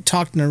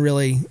talked in a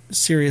really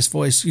serious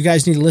voice, you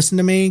guys need to listen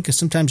to me, because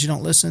sometimes you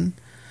don't listen.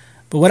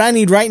 But what I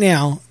need right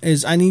now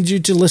is I need you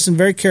to listen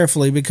very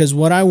carefully, because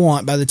what I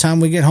want by the time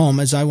we get home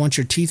is I want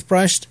your teeth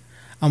brushed,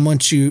 I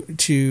want you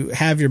to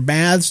have your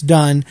baths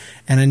done,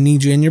 and I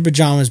need you in your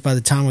pajamas by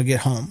the time we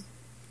get home.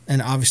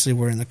 and obviously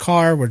we're in the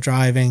car, we're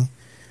driving.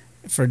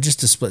 For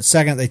just a split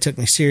second, they took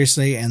me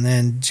seriously, and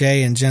then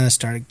Jay and Jenna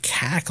started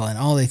cackling.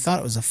 Oh, they thought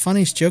it was the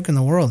funniest joke in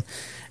the world.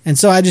 And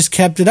so I just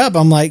kept it up.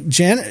 I'm like,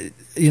 Jen,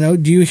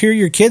 do you hear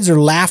your kids are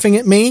laughing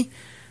at me?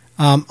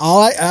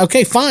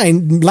 Okay,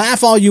 fine,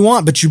 laugh all you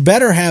want, but you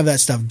better have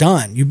that stuff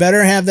done. You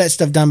better have that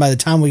stuff done by the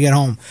time we get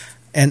home.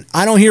 And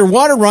I don't hear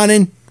water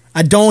running.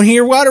 I don't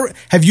hear water.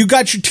 Have you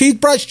got your teeth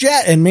brushed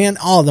yet? And man,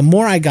 the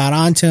more I got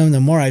onto him, the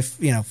more I,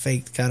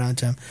 faked got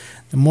onto him,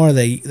 the more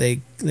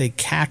they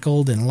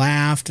cackled and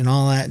laughed and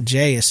all that.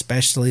 Jay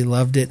especially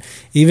loved it.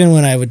 Even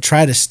when I would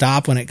try to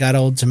stop when it got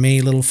old to me,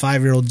 little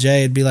 5-year-old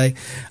Jay would be like,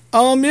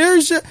 I'm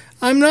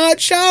not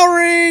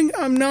showering.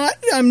 I'm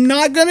not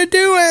going to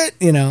do it,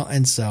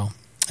 and so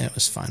it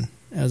was fun.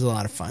 It was a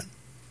lot of fun.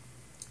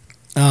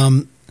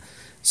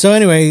 So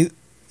anyway,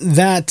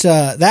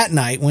 that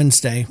night,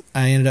 Wednesday,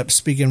 I ended up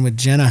speaking with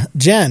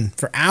Jen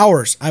for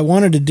hours. I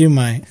wanted to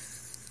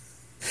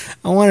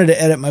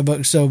edit my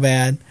book so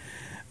bad,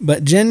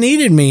 but Jen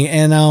needed me,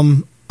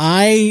 and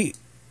I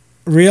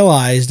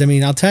realized,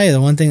 I'll tell you,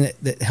 the one thing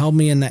that held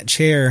me in that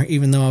chair,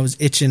 even though I was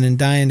itching and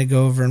dying to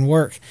go over and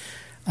work,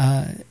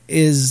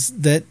 is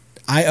that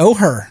I owe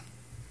her.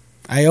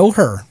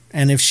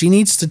 And if she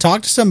needs to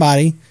talk to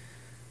somebody,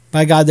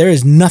 by God, there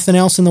is nothing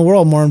else in the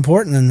world more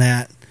important than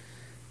that.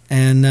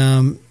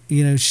 And,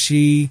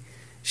 she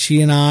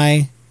and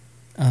I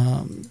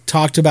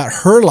talked about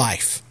her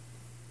life,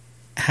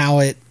 how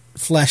it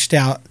fleshed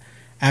out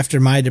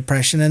after my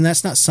depression. And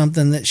that's not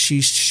something that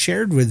she's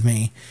shared with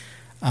me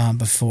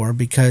before,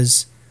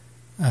 because,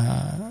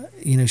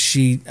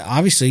 she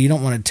obviously, you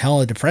don't want to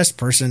tell a depressed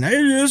person, hey,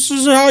 this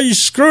is how you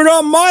screwed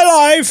up my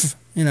life,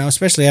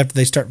 especially after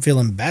they start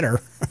feeling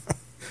better.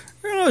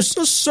 Let's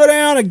just sit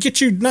down and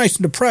get you nice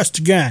and depressed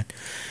again.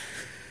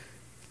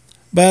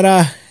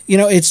 But,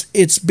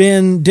 it's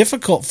been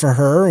difficult for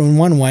her in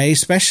one way,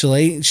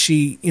 especially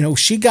she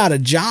got a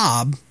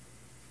job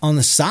on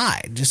the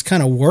side, just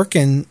kind of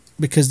working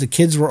because the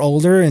kids were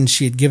older and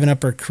she had given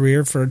up her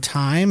career for a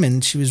time,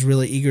 and she was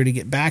really eager to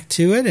get back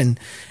to it. And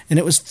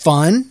it was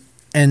fun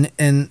and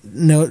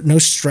no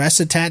stress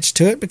attached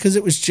to it, because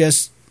it was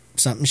just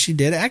something she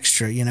did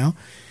extra, even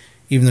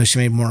though she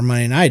made more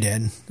money than I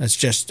did. It was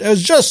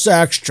just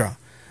extra.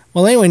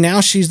 Well, anyway,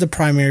 now she's the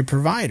primary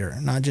provider,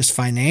 not just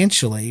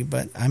financially,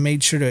 but I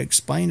made sure to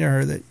explain to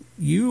her that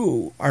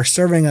you are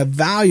serving a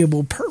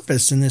valuable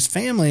purpose in this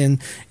family,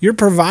 and you're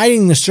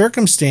providing the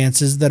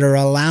circumstances that are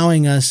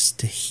allowing us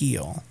to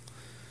heal.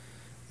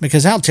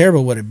 Because how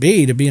terrible would it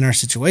be to be in our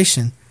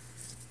situation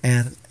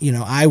and,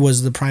 I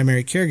was the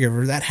primary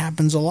caregiver? That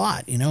happens a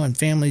lot, and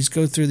families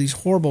go through these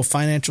horrible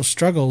financial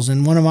struggles.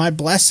 And one of my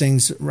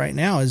blessings right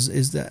now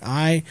is that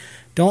I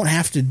don't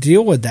have to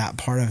deal with that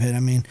part of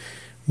it.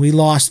 We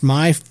lost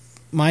my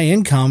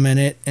income, and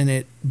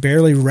it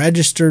barely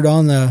registered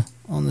on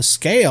the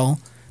scale,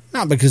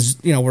 not because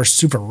we're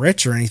super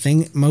rich or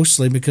anything,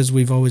 mostly because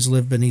we've always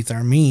lived beneath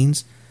our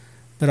means,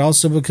 but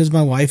also because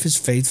my wife is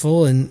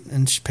faithful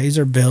and she pays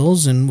our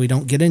bills, and we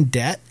don't get in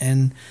debt,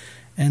 and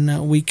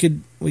we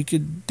could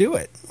do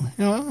it.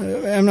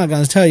 I'm not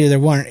going to tell you there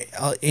weren't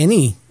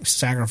any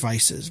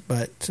sacrifices,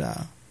 but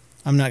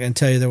I'm not going to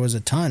tell you there was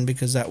a ton,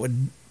 because that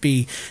would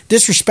be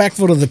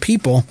disrespectful to the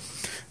people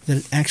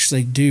that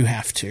actually do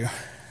have to.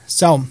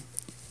 So,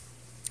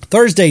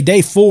 Thursday,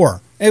 day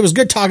 4. It was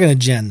good talking to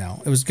Jen,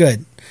 though. It was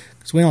good,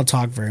 because we don't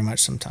talk very much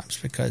sometimes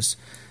because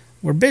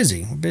we're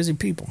busy. We're busy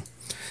people.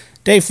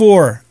 Day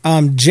 4,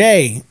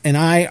 Jay and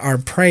I are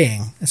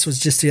praying. This was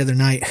just the other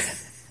night.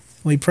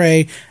 We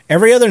pray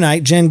every other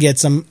night. Jen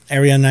gets them.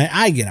 Every other night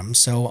I get them.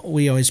 So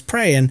we always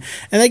pray. And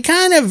they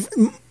kind of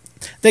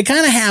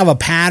have a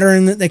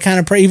pattern that they kind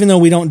of pray, even though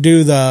we don't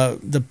do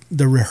the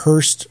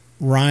rehearsed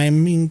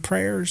rhyming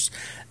prayers.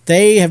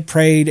 They have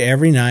prayed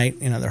every night,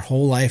 their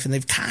whole life, and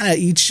they've kind of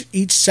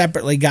each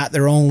separately got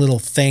their own little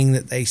thing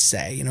that they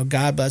say.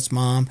 God bless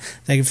Mom,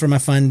 thank you for my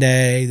fun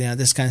day,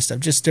 this kind of stuff,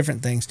 just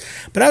different things.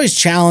 But I always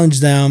challenge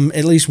them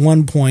at least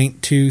one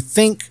point to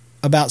think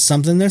about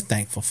something they're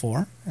thankful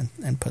for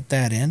and put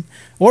that in,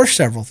 or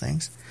several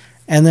things.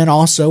 And then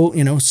also,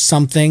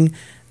 something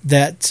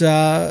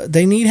that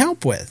they need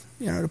help with,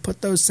 to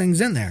put those things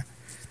in there.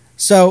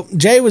 So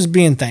Jay was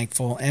being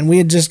thankful, and we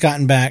had just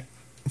gotten back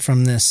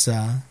from this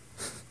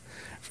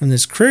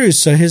cruise.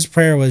 So his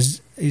prayer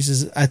was, he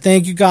says, I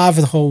thank you, God,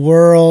 for the whole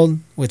world,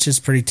 which is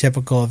pretty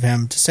typical of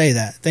him to say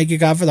that. Thank you,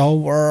 God, for the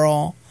whole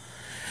world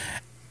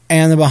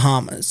and the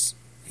Bahamas,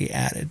 he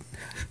added.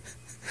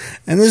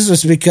 And this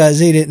was because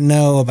he didn't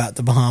know about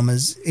the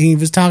Bahamas. He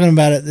was talking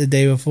about it the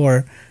day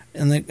before,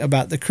 and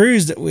about the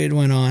cruise that we had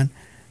went on.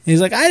 He's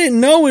like, I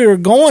didn't know we were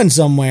going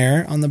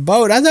somewhere on the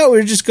boat. I thought we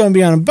were just going to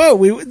be on a boat.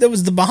 There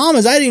was the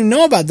Bahamas. I didn't even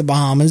know about the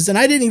Bahamas, and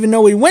I didn't even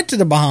know we went to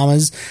the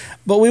Bahamas.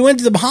 But we went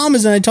to the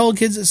Bahamas, and I told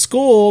kids at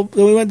school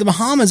that we went to the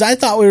Bahamas. I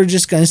thought we were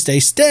just going to stay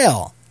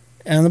still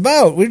on the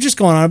boat. We were just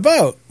going on a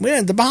boat. We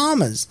went to the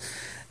Bahamas.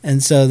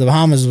 And so the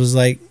Bahamas was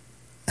like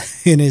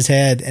in his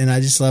head, and I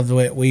just love the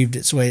way it weaved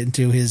its way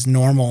into his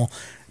normal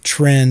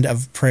trend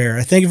of prayer.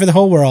 I thank you for the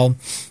whole world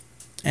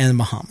and the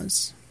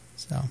Bahamas.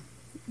 So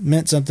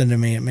meant something to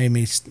me. It made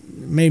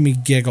me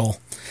giggle.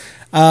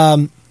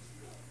 I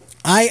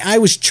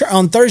was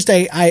on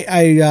Thursday.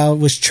 I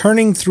was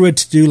churning through a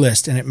to-do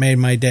list, and it made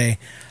my day.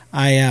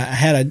 I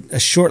had a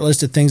short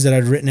list of things that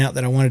I'd written out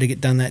that I wanted to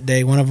get done that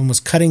day. One of them was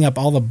cutting up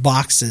all the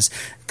boxes,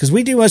 because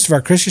we do most of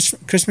our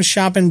Christmas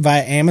shopping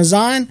via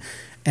Amazon,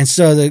 and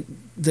so the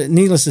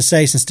needless to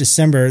say, since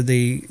December,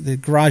 the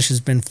garage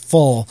has been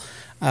full.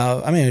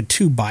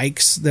 2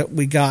 bikes that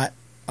we got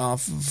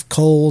off of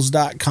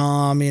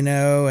Kohl's.com,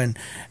 and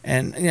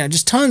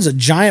just tons of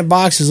giant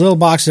boxes, little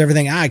boxes,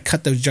 everything. I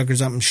cut those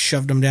jokers up and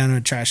shoved them down in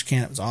a trash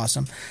can. It was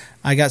awesome.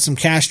 I got some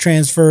cash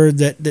transferred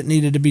that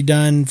needed to be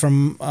done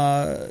from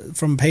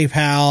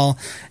PayPal.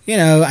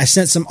 I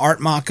sent some art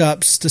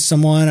mock-ups to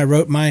someone. I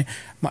wrote my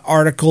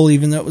article,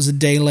 even though it was a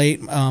day late,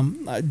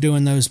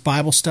 doing those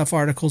Bible stuff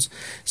articles.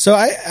 So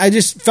I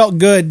just felt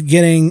good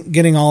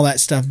getting all that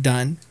stuff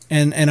done.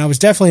 And I was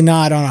definitely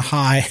not on a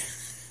high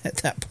at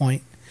that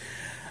point.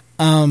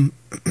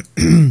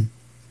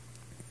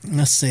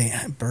 Let's see.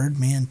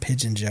 Birdman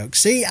pigeon joke.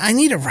 See, I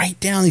need to write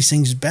down these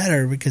things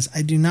better because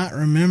I do not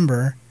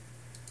remember.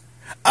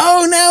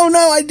 Oh,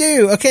 no, I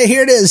do. Okay,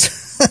 here it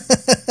is.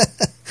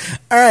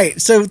 All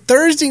right. So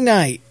Thursday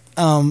night,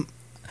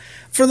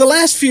 for the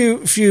last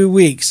few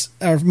weeks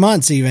or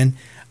months even,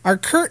 our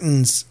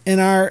curtains in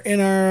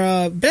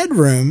our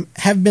bedroom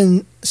have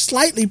been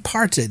slightly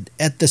parted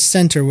at the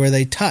center where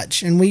they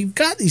touch. And we've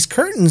got these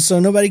curtains so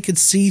nobody could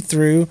see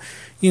through,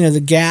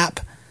 the gap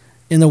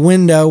in the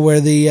window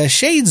where the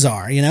shades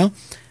are,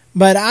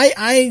 But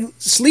I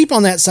sleep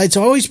on that side,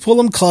 so I always pull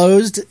them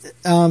closed,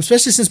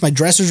 especially since my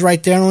dresser's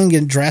right there. I don't want to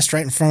get dressed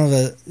right in front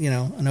of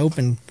an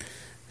open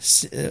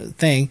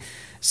thing.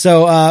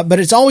 So, but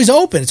it's always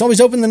open. It's always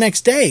open the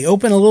next day,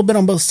 open a little bit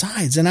on both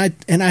sides. And I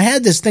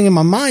had this thing in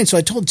my mind, so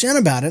I told Jen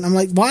about it. And I'm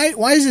like, why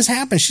does this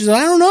happen? She said,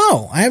 I don't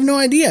know. I have no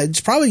idea.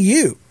 It's probably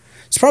you.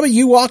 It's probably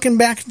you walking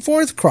back and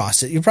forth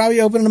across it. You're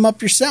probably opening them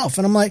up yourself.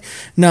 And I'm like,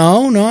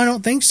 no, I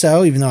don't think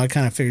so, even though I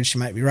kind of figured she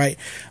might be right.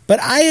 But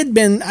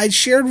I'd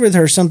shared with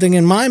her something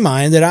in my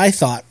mind that I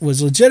thought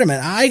was legitimate.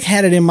 I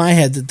had it in my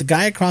head that the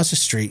guy across the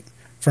street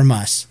from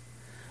us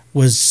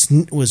was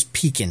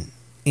peeking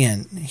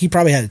in. He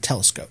probably had a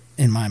telescope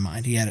in my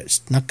mind. He had it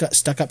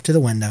stuck up to the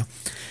window.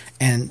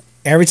 And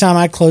every time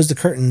I closed the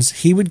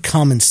curtains, he would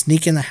come and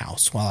sneak in the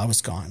house while I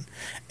was gone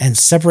and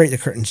separate the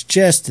curtains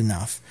just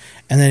enough.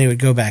 And then he would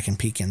go back and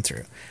peek in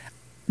through.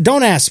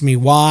 Don't ask me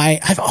why.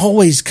 I've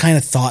always kind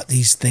of thought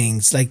these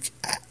things. Like,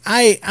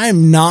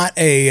 I'm not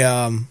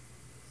a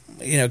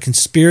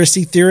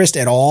conspiracy theorist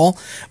at all.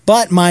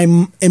 But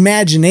my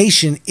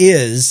imagination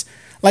is,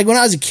 like when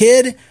I was a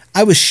kid,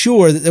 I was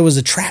sure that there was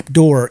a trap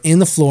door in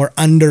the floor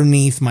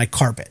underneath my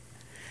carpet.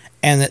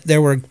 And that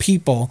there were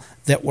people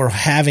that were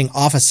having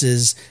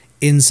offices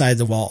inside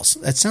the walls.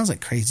 That sounds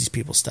like crazy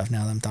people stuff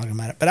now that I'm talking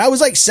about it. But I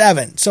was like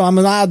 7, so I'm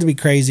allowed to be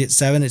crazy at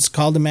 7. It's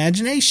called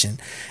imagination.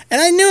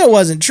 And I knew it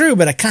wasn't true,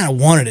 but I kind of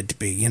wanted it to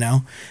be,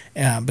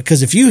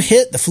 because if you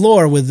hit the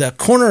floor with the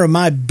corner of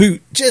my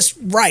boot just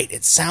right,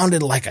 it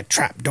sounded like a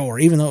trap door,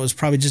 even though it was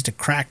probably just a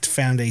cracked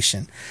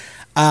foundation.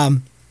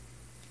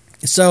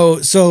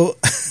 So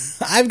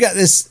I've got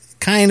this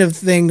kind of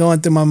thing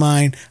going through my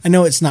mind. I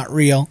know it's not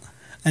real.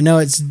 I know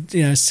it's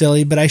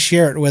silly, but I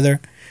share it with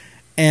her.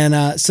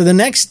 And so the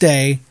next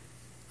day,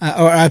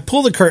 I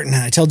pull the curtain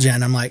and I tell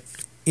Jen, I'm like,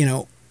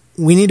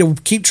 we need to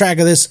keep track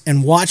of this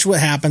and watch what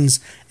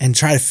happens and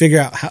try to figure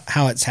out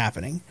how it's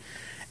happening.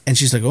 And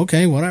she's like,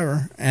 okay,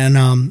 whatever.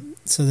 And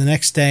so the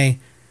next day,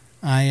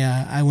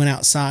 I went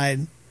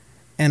outside,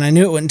 and I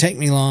knew it wouldn't take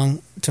me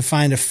long to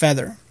find a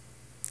feather,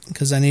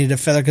 because I needed a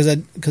feather.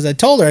 Because I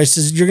told her, I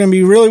said, you're going to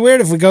be really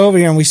weird if we go over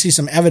here and we see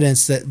some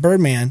evidence that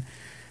Birdman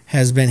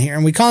has been here.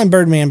 And we call him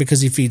Birdman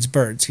because he feeds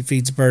birds. He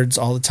feeds birds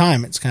all the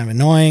time. It's kind of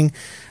annoying.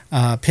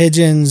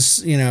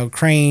 Pigeons,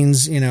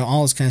 cranes,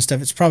 all this kind of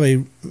stuff. It's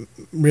probably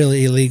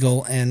really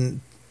illegal and,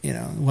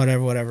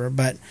 whatever.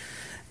 But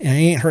he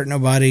ain't hurt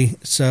nobody.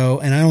 So,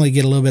 and I only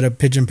get a little bit of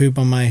pigeon poop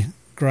on my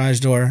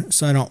garage door.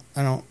 So I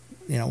don't,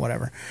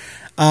 whatever.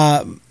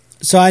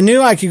 So I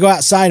knew I could go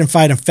outside and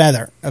find a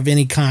feather of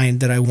any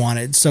kind that I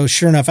wanted. So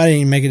sure enough, I didn't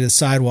even make it to the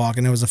sidewalk,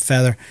 and there was a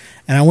feather.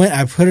 And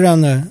I put it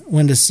on the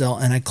windowsill,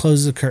 and I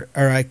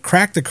I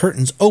cracked the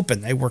curtains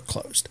open. They were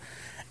closed.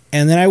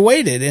 And then I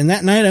waited, and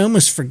that night I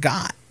almost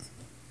forgot.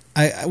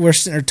 We're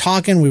sitting there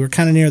talking. We were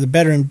kind of near the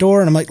bedroom door,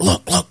 and I'm like,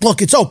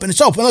 look, it's open.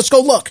 Let's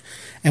go look.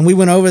 And we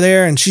went over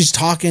there, and she's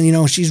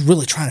talking, she's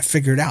really trying to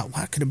figure it out.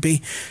 What could it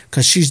be?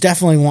 Because she's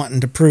definitely wanting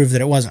to prove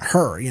that it wasn't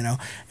her,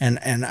 And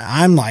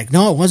I'm like,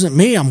 no, it wasn't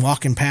me. I'm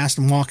walking past,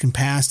 and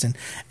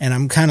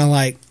I'm kind of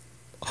like,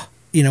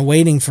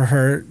 waiting for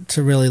her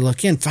to really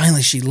look in.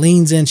 Finally, she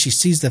leans in, she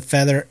sees the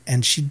feather,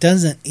 and she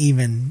doesn't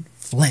even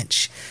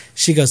flinch.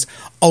 She goes,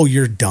 oh,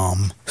 you're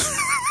dumb.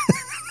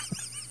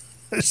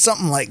 Or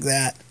something like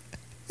that.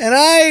 And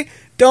I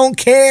don't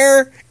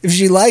care if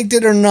she liked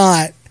it or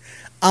not.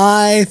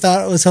 I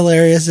thought it was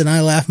hilarious, and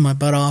I laughed my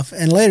butt off.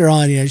 And later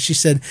on, she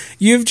said,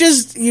 you've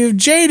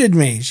jaded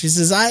me. She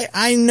says,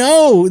 I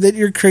know that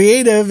you're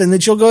creative and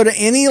that you'll go to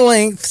any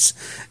lengths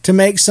to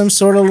make some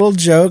sort of little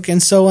joke.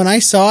 And so when I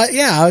saw it,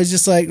 I was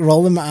just like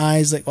rolling my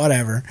eyes, like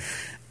whatever.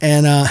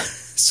 And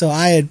so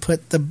I had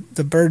put the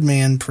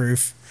Birdman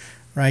proof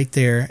right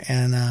there,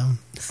 and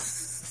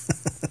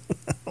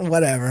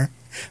whatever,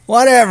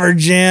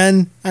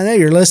 Jen. I know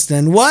you're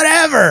listening.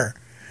 Whatever.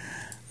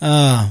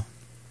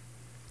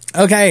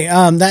 Okay,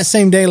 that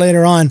same day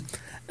later on,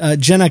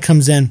 Jenna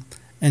comes in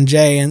and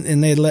Jay,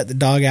 and they let the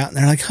dog out, and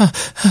they're like, huh.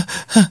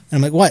 And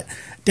I'm like, what?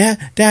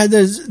 Dad,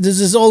 there's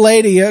this old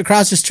lady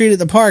across the street at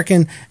the park,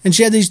 and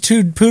she had these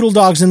 2 poodle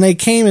dogs, and they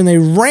came and they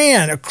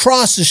ran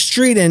across the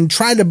street and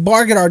tried to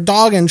bark at our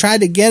dog and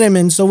tried to get him,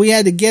 and so we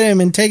had to get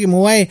him and take him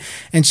away,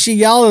 and she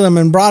yelled at him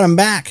and brought him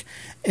back.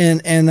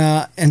 And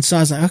so I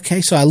was like,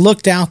 okay, so I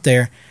looked out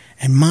there.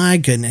 And my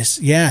goodness,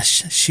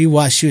 yes, she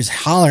was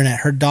hollering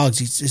at her dogs.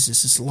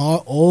 This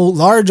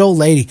large old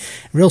lady,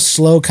 real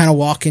slow kind of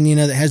walking,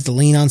 that has to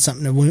lean on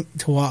something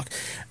to walk.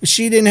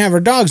 She didn't have her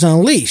dogs on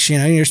a leash.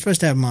 You're supposed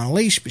to have them on a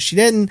leash, but she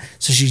didn't.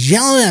 So she's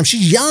yelling at them.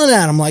 She's yelling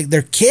at them like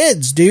they're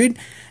kids, dude.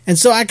 And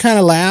so I kind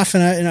of laugh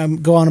and I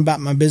go on about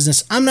my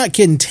business. I'm not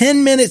kidding.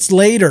 10 minutes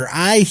later,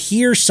 I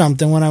hear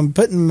something when I'm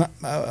putting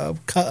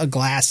a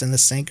glass in the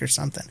sink or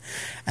something.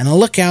 And I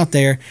look out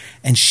there,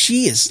 and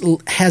she has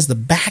the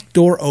back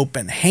door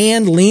open,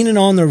 hand leaning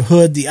on the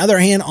hood, the other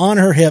hand on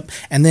her hip,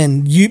 and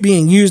then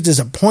being used as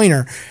a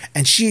pointer.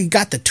 And she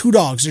got the 2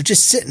 dogs. They're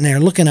just sitting there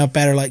looking up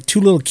at her like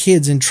 2 little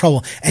kids in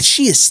trouble. And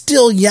she is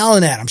still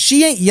yelling at them.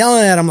 She ain't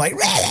yelling at them like,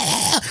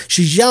 rah!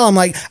 She's yelling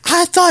like,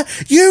 I thought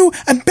you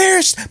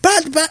embarrassed,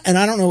 and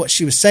I don't know what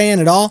she was saying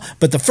at all.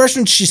 But the first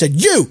one, she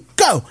said, you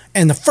go.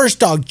 And the first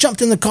dog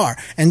jumped in the car,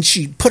 and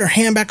she put her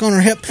hand back on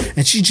her hip,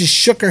 and she just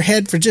shook her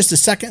head for just a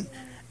second.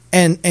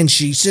 And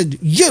she said,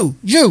 you,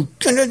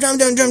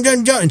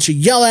 and she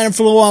yelled at him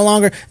for a little while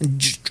longer, and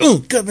just,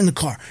 get up in the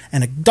car.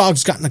 And the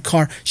dogs got in the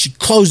car. She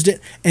closed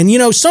it. And,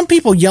 some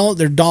people yell at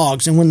their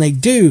dogs, and when they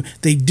do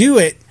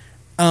it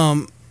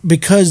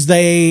because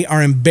they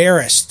are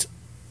embarrassed,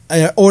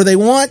 or they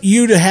want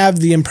you to have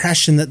the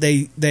impression that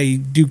they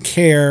do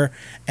care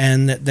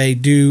and that they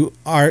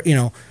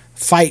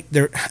fight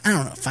their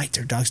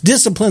dogs,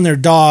 discipline their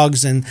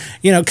dogs, and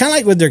kind of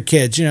like with their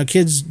kids.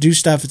 Kids do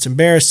stuff, it's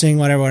embarrassing,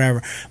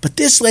 whatever. But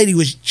this lady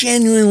was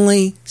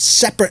genuinely,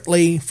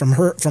 separately from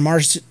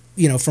us,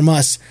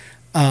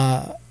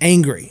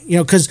 angry.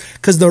 Because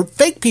the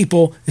fake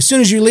people, as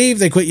soon as you leave,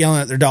 they quit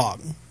yelling at their dog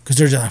because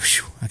they're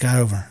just like, I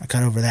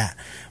got over that.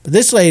 But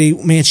this lady,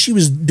 man, she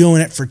was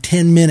doing it for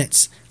 10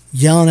 minutes.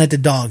 Yelling at the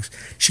dogs.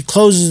 She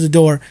closes the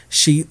door.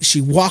 She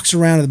walks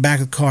around to the back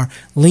of the car,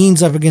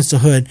 leans up against the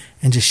hood,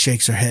 and just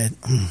shakes her head.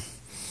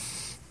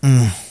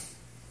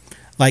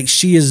 Like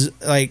she is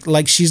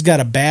like she's got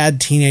a bad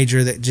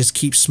teenager that just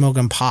keeps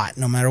smoking pot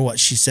no matter what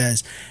she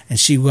says. And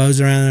she goes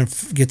around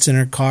and gets in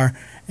her car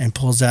and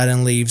pulls out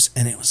and leaves.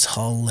 And it was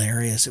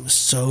hilarious. It was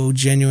so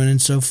genuine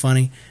and so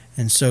funny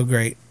and so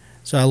great.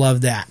 So I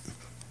loved that.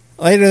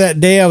 Later that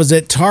day, I was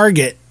at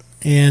Target.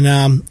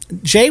 And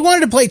Jay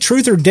wanted to play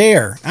Truth or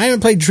Dare. I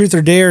haven't played Truth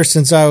or Dare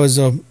since I was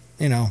a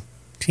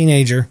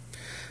teenager.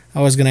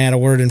 I was going to add a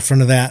word in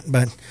front of that,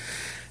 but I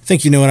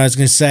think you know what I was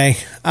going to say.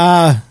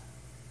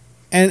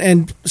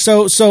 And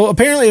so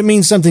apparently it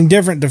means something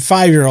different to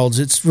 5-year-olds.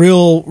 It's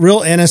real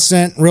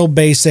innocent, real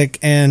basic,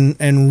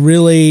 and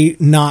really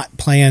not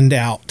planned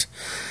out.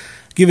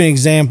 I'll give you an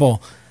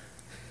example.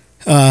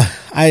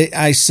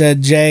 I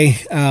said Jay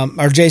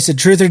said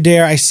Truth or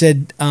Dare. I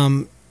said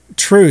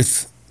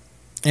truth.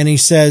 And he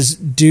says,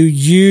 do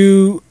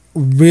you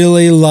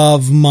really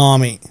love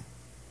mommy?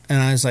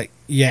 And I was like,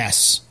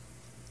 yes.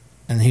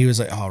 And he was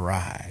like, all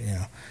right,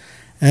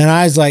 And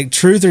I was like,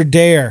 truth or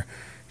dare?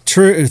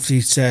 Truth,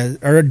 he said,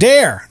 or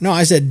dare. No,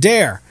 I said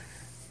dare.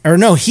 Or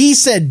no, he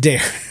said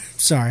dare.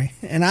 Sorry.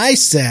 And I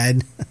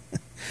said,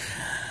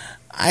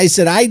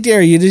 I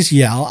dare you to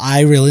yell, I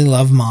really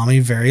love mommy,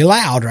 very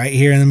loud right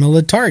here in the middle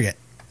of Target.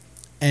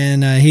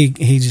 And he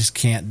just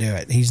can't do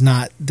it. He's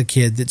not the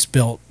kid that's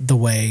built the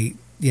way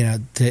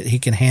that he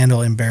can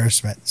handle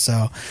embarrassment.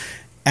 So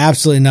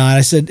absolutely not.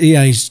 I said,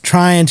 he's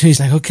trying to, he's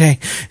like, okay,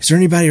 is there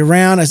anybody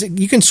around? I said,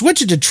 you can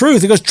switch it to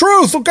truth. He goes,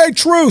 truth. Okay.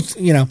 Truth,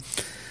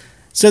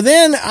 So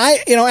then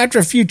after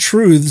a few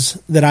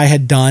truths that I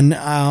had done,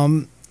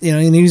 and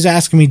he was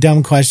asking me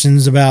dumb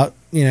questions about,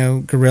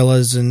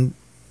 gorillas and,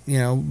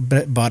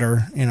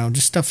 butter,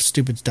 just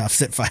stupid stuff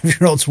that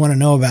 5-year-olds want to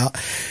know about.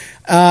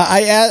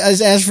 I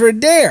asked for a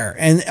dare,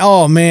 and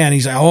oh man,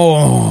 he's like,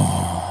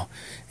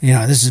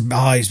 this is,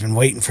 he's been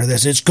waiting for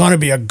this. It's going to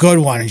be a good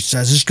one. He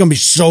says, it's going to be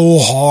so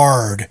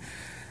hard. And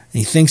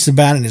he thinks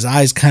about it, and his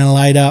eyes kind of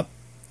light up.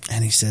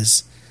 And he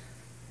says,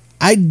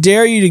 I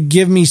dare you to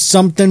give me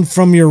something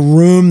from your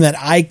room that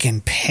I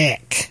can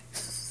pick.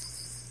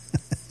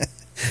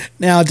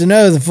 Now, to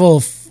know the full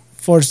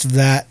force of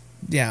that,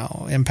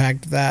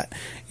 impact of that,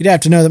 you'd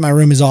have to know that my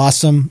room is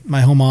awesome.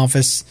 My home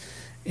office,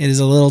 it is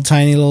a little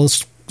tiny little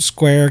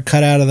square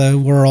cut out of the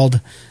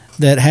world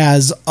that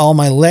has all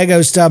my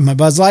Lego stuff, my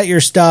Buzz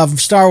Lightyear stuff,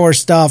 Star Wars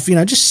stuff,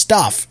 just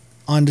stuff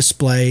on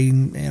display,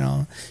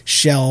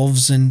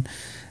 shelves and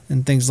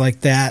things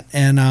like that.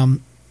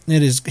 And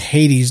it is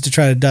Hades to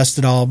try to dust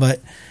it all,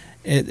 but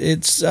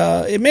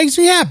it makes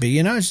me happy.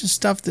 It's just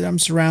stuff that I'm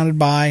surrounded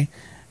by.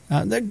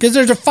 Because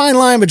there's a fine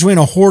line between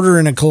a hoarder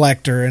and a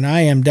collector, and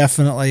I am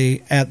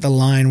definitely at the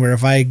line where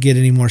if I get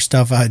any more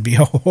stuff, I'd be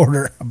a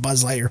hoarder, a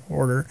Buzz Lightyear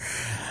hoarder.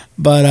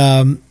 But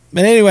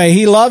anyway,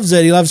 he loves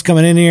it. He loves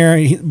coming in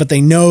here, but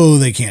they know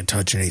they can't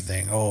touch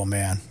anything. Oh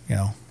man,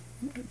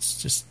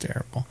 it's just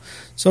terrible.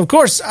 So of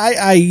course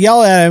I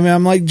yell at him. And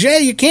I'm like, Jay,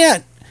 you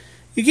can't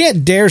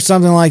dare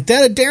something like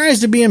that. A dare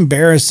has to be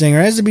embarrassing, or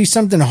it has to be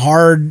something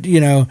hard,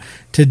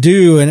 to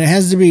do, and it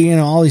has to be,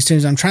 all these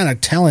things I'm trying to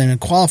tell him and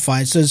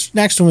qualify. So his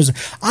next one was,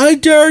 I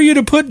dare you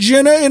to put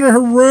Jenna in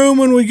her room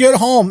when we get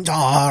home.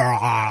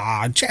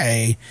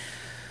 Jay.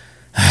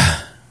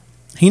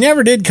 He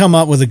never did come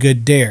up with a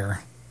good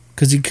dare,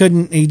 because he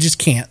couldn't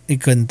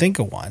think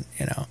of one,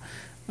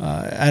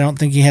 I don't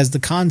think he has the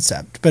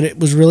concept, but it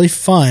was really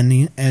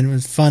fun, and it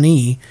was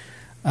funny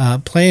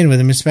playing with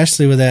him,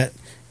 especially with that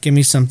give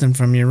me something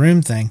from your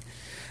room thing.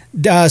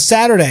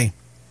 Saturday,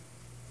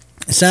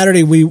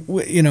 we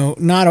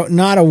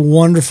not a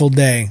wonderful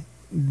day,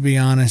 to be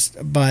honest,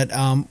 but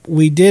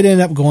we did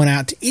end up going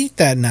out to eat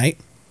that night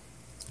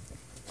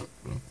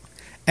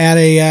at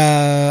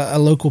a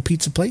local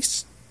pizza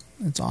place.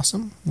 It's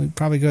awesome. We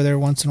probably go there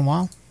once in a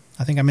while.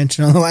 I think I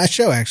mentioned on the last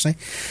show, actually.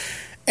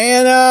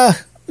 And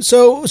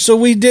so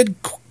we did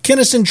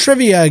Kinnison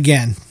trivia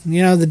again.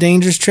 The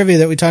dangerous trivia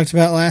that we talked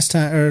about last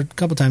time, or a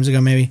couple times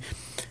ago, maybe.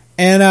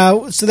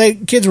 And so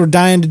kids were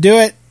dying to do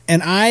it,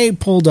 and I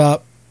pulled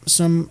up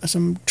some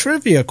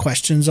trivia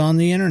questions on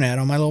the internet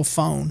on my little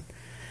phone,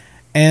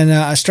 and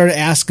I started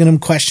asking them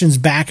questions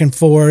back and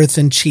forth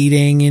and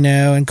cheating,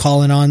 and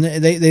calling on.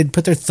 They'd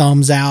put their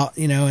thumbs out,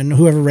 and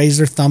whoever raised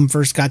their thumb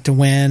first got to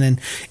win. And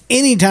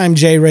anytime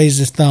Jay raised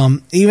his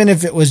thumb, even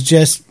if it was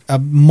just a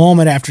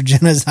moment after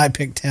Jenna's, I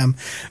picked him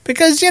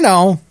because he's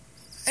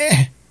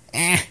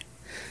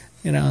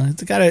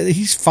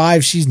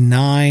 5, she's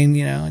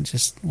 9,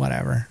 just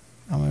whatever.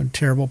 I'm a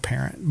terrible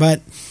parent.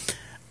 But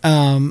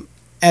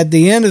at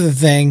the end of the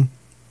thing,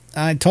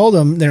 I told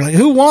them, they're like,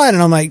 who won?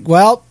 And I'm like,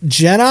 well,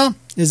 Jenna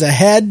is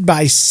ahead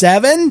by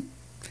 7,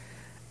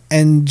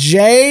 and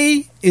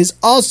Jay is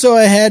also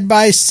ahead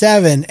by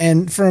 7.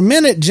 And for a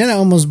minute, Jenna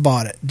almost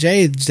bought it.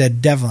 Jay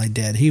definitely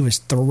did. He was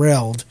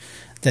thrilled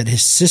that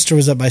his sister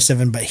was up by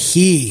 7, but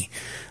he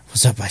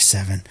was up by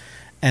 7.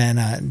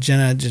 And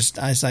Jenna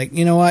I was like,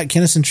 you know what?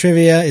 Kinnison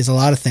trivia is a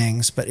lot of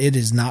things, but it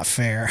is not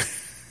fair.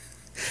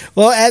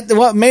 Well,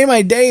 what made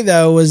my day,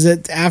 though, was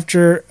that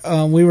after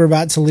we were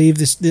about to leave,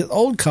 the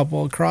old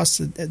couple across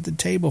the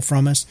table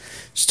from us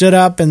stood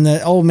up, and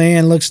the old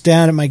man looks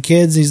down at my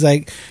kids. He's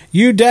like,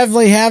 you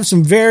definitely have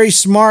some very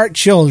smart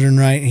children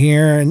right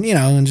here, and,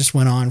 and just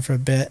went on for a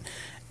bit.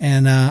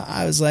 And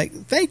I was like,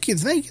 thank you.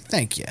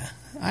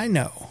 I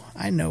know.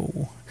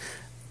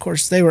 Of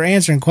course, they were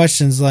answering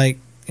questions like,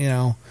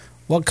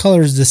 what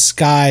color is the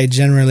sky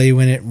generally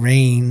when it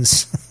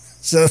rains?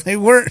 So they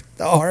weren't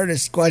the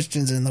hardest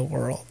questions in the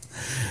world.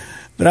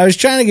 But I was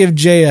trying to give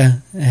Jay a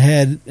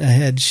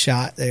head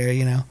shot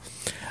there,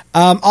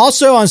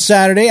 Also on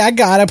Saturday, I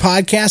got a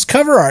podcast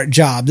cover art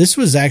job. This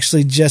was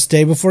actually just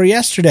day before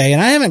yesterday,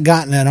 and I haven't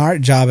gotten an art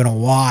job in a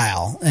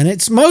while. And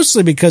it's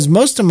mostly because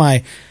most of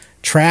my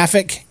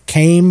traffic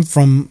came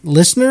from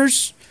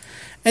listeners.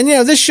 And,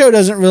 this show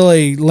doesn't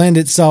really lend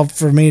itself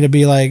for me to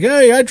be like,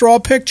 hey, I draw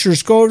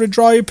pictures. Go to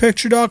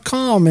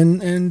drawyourpicture.com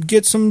and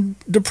get some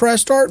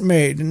depressed art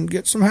made and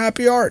get some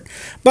happy art.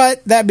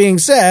 But that being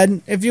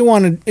said, if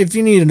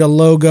you needed a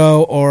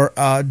logo or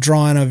a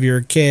drawing of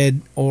your kid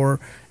or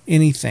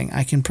anything,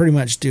 I can pretty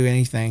much do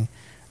anything.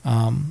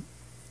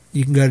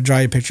 You can go to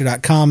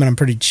drawyourpicture.com, and I'm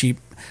pretty cheap.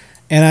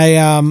 And I,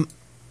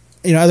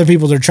 other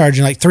people are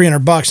charging like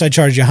 $300. I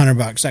charge you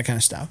 $100, that kind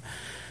of stuff.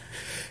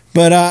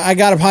 But I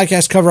got a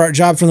podcast cover art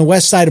job from the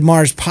West Side of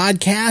Mars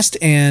podcast,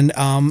 and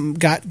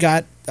got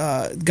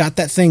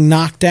that thing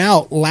knocked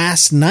out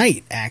last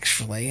night,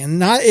 actually.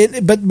 And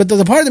but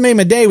the part that made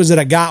my day was that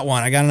I got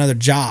one. I got another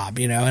job,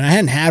 and I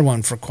hadn't had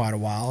one for quite a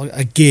while.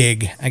 A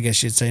gig, I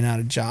guess you'd say, not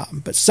a job.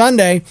 But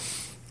Sunday,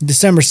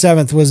 December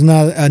 7th, was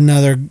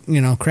another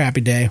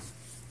crappy day.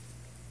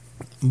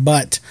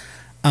 But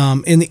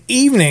in the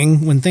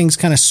evening, when things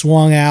kind of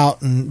swung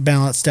out and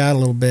balanced out a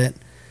little bit,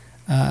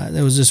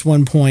 there was this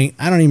one point,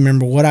 I don't even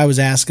remember what I was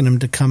asking them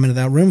to come into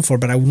that room for,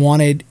 but I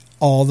wanted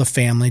all the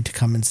family to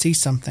come and see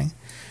something.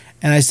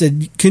 And I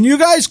said, can you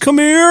guys come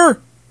here?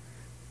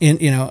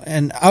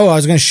 And I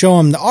was going to show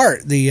them the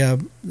art, the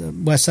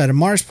West Side of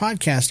Mars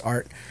podcast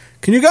art.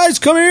 Can you guys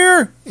come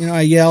here?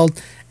 I yelled.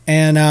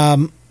 And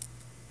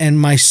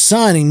my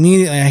son,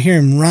 immediately, I hear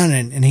him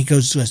running, and he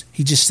goes to us.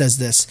 He just says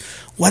this,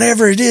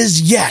 whatever it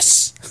is,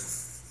 yes.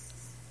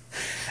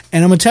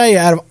 And I'm going to tell you,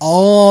 out of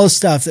all the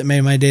stuff that made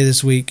my day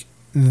this week,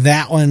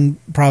 that one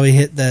probably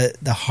hit the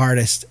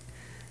hardest,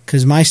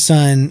 because my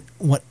son,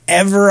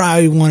 whatever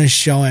I want to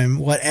show him,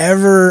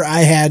 whatever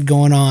I had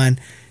going on,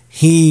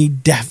 he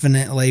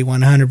definitely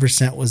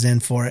 100% was in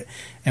for it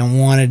and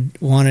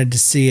wanted to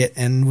see it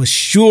and was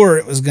sure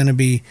it was going to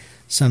be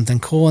something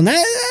cool. And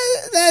that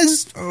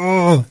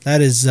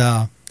is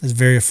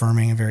very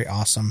affirming and very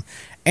awesome.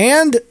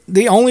 And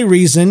the only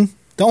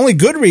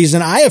good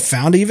reason I have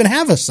found to even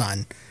have a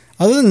son.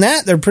 Other than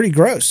that, they're pretty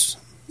gross.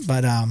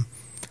 But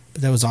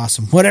that was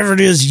awesome. Whatever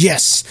it is,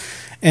 yes.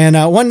 And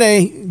one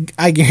day,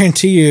 I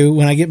guarantee you,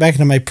 when I get back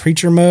into my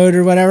preacher mode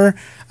or whatever,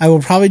 I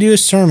will probably do a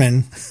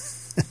sermon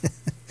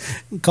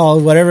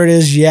called Whatever It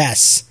Is,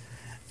 Yes.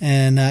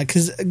 And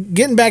because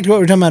getting back to what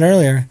we were talking about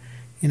earlier,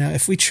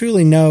 if we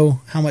truly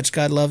know how much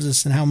God loves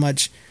us and how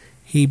much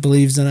he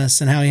believes in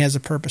us and how he has a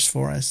purpose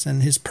for us,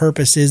 and his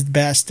purpose is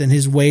best and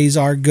his ways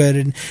are good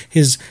and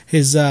his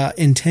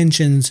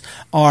intentions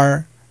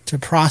are to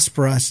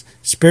prosper us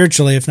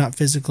spiritually, if not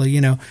physically,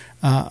 in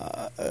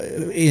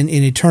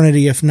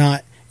eternity, if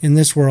not in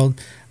this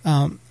world.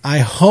 I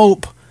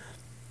hope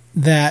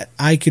that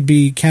I could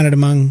be counted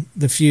among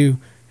the few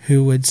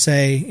who would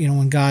say,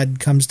 when God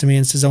comes to me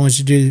and says, I want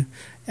you to do,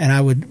 and I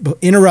would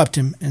interrupt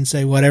him and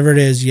say, whatever it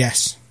is,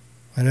 yes.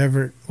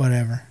 Whatever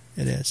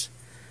it is.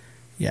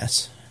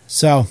 Yes.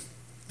 So,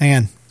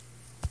 man,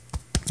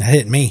 that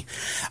hit me.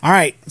 All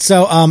right.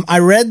 So, I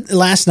read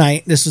last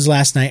night. This was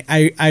last night.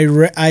 I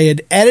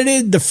had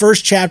edited the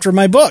first chapter of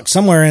my book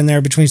somewhere in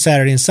there between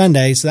Saturday and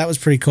Sunday. So that was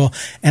pretty cool.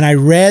 And I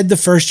read the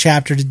first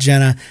chapter to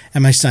Jenna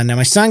and my son. Now,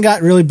 my son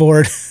got really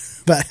bored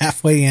about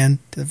halfway in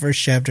to the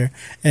first chapter,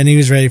 and he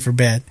was ready for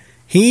bed.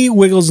 He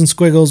wiggles and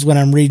squiggles when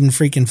I'm reading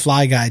freaking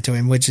Fly Guy to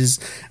him, which is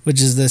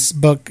this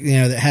book,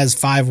 that has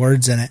 5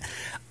 words in it.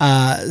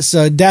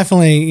 So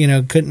definitely,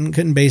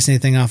 couldn't base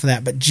anything off of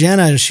that. But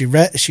Jenna, she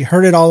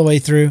heard it all the way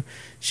through.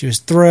 She was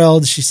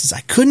thrilled. She says,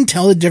 I couldn't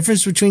tell the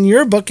difference between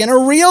your book and a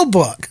real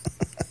book.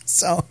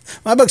 So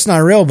my book's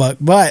not a real book,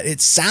 but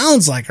it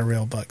sounds like a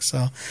real book.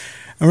 So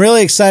I'm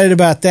really excited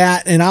about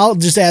that. And I'll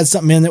just add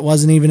something in that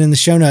wasn't even in the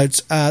show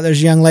notes.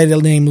 There's a young lady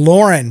named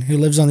Lauren who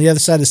lives on the other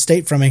side of the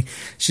state from me.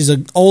 She's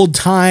an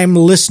old-time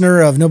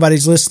listener of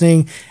Nobody's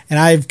Listening, and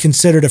I've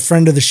considered a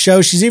friend of the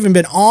show. She's even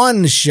been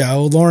on the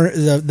show,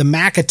 Lauren, the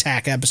Mac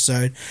Attack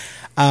episode.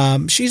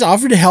 She's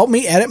offered to help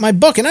me edit my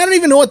book, and I don't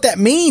even know what that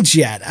means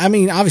yet. I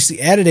mean, obviously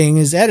editing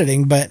is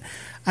editing, but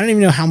I don't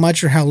even know how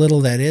much or how little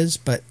that is,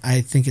 but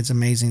I think it's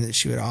amazing that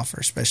she would offer,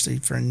 especially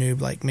for a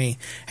noob like me.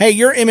 Hey,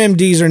 your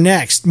MMDs are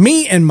next.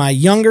 Me and my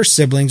younger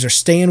siblings are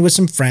staying with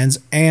some friends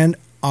and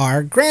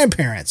our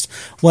grandparents.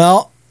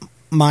 Well,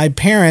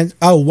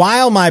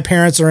 while my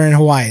parents are in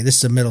Hawaii, this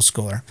is a middle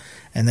schooler,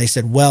 and they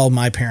said,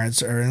 my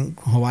parents are in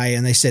Hawaii,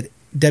 and they said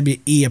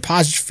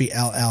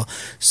WE''LL.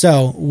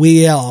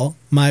 So,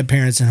 my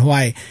parents in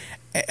Hawaii.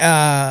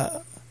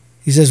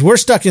 He says, we're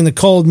stuck in the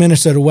cold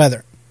Minnesota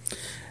weather.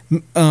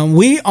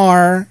 We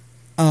are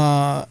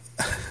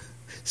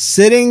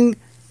sitting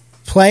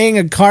playing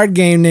a card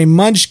game named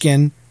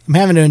Munchkin. I'm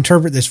having to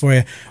interpret this for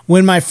you.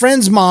 When my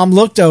friend's mom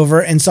looked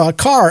over and saw a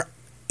car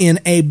in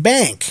a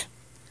bank.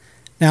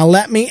 Now,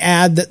 let me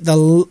add that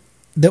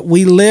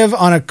they live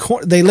on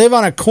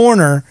a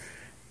corner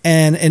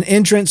and an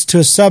entrance to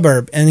a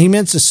suburb, and he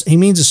means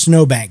a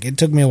snowbank. It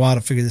took me a while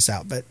to figure this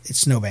out, but it's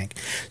snowbank.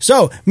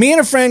 So me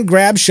and a friend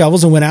grabbed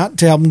shovels and went out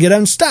to help him get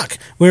unstuck.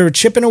 We were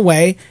chipping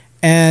away.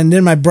 And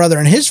then my brother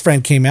and his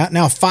friend came out.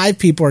 Now 5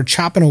 people are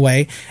chopping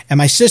away. And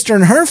my sister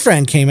and her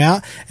friend came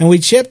out. And we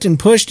chipped and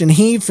pushed and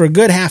heaved for a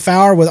good half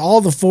hour with all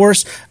the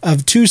force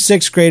of 2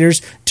 6th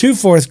graders, 2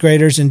 4th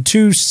graders, and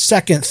 2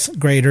 2nd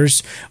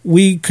graders.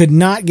 We could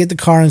not get the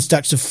car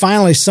unstuck. So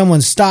finally someone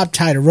stopped,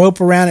 tied a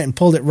rope around it, and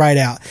pulled it right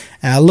out.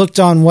 And I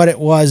looked on what it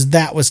was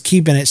that was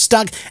keeping it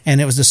stuck.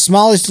 And it was the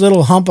smallest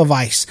little hump of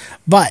ice.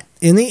 But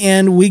in the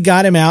end, we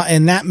got him out.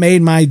 And that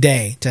made my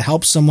day to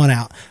help someone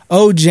out.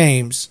 Oh,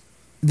 James.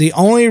 The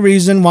only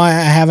reason why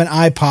I have an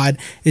iPod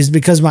is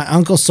because my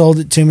uncle sold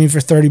it to me for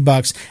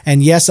 $30.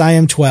 And yes, I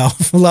am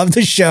 12. Love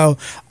the show.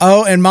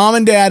 Oh, and Mom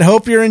and Dad,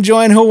 hope you're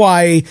enjoying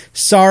Hawaii.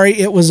 Sorry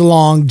it was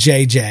long,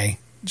 JJ.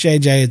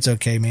 JJ, it's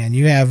okay, man.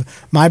 You have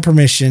my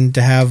permission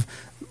to have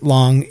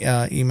long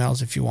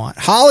emails if you want.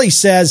 Holly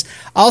says,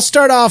 I'll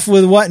start off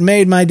with what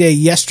made my day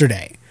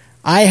yesterday.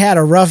 I had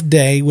a rough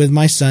day with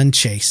my son,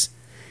 Chase.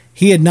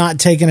 He had not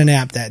taken a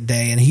nap that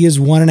day, and he is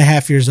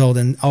 1.5 years old.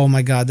 And oh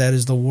my God, that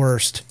is the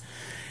worst.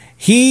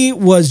 He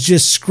was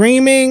just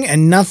screaming,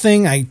 and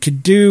nothing I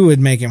could do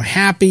would make him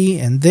happy.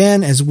 And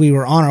then as we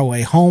were on our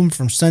way home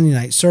from Sunday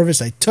night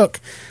service, I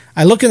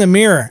look in the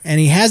mirror,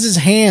 and he has his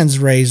hands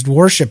raised,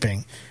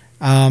 worshiping.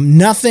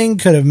 Nothing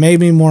could have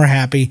made me more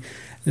happy.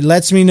 It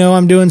lets me know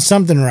I'm doing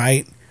something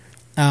right.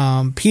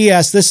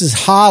 P.S. This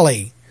is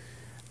Holly,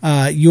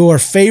 your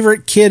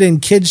favorite kid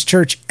in kids'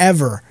 church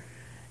ever.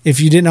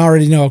 If you didn't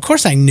already know, of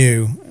course I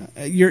knew.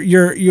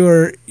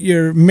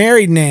 Your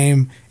married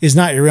name is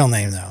not your real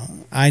name, though.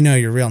 I know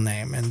your real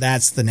name, and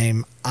that's the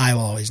name I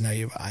will always know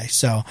you by.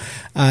 So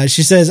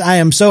she says, I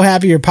am so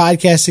happy you're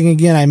podcasting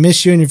again. I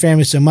miss you and your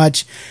family so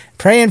much.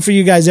 Praying for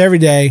you guys every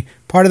day.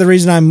 Part of the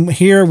reason I'm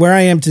here where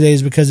I am today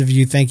is because of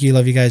you. Thank you.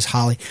 Love you guys.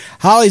 Holly.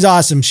 Holly's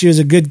awesome. She was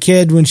a good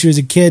kid when she was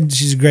a kid.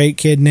 She's a great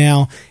kid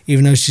now.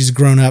 Even though she's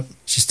grown up,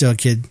 she's still a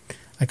kid.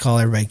 I call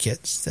everybody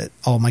kids.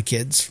 All my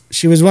kids.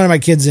 She was one of my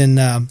kids in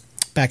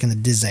back in the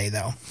Disney,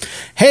 though.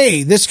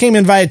 Hey, this came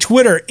in via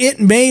Twitter. It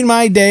made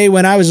my day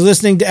when I was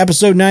listening to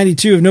episode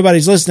 92 of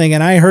Nobody's Listening,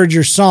 and I heard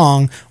your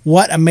song.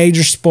 What a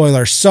major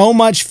spoiler. So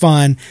much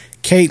fun.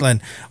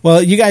 Caitlin.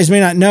 Well, you guys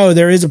may not know,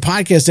 there is a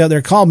podcast out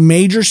there called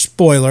Major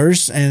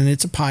Spoilers, and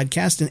it's a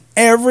podcast, and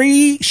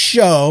every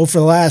show for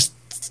the last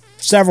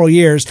several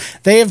years,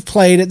 they have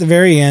played at the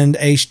very end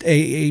a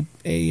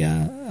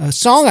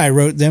song I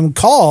wrote them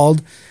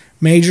called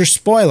Major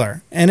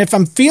Spoiler. And if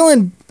I'm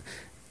feeling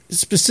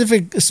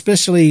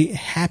especially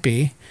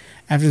happy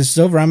after this is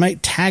over, I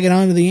might tag it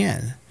on to the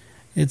end.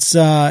 It's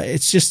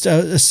just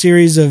a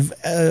series of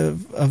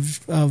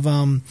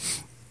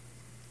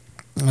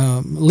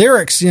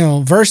lyrics,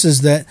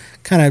 verses that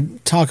kind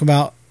of talk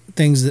about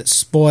things that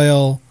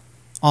spoil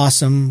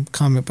awesome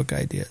comic book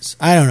ideas.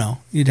 I don't know.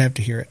 You'd have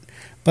to hear it.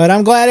 But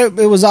I'm glad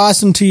it was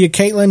awesome to you,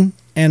 Caitlin.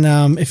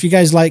 And if you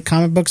guys like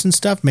comic books and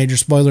stuff, Major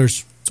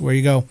Spoilers, that's where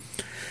you go.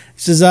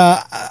 He says,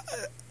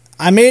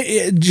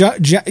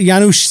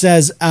 Janusz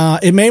says,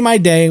 it made my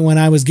day when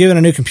I was given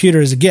a new computer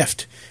as a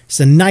gift. It's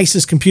the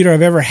nicest computer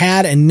I've ever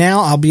had, and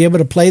now I'll be able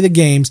to play the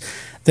games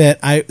that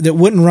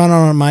wouldn't run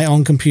on my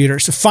own computer.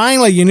 So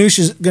finally, Janusz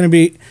is going to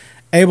be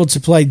able to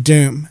play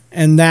Doom,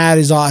 and that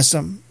is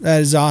awesome.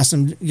 That is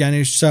awesome,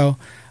 Janusz. So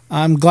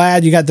I'm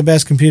glad you got the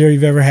best computer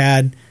you've ever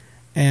had,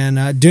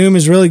 and Doom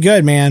is really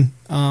good, man.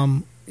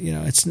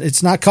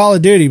 It's not Call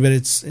of Duty, but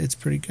it's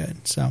pretty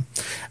good. So,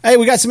 hey,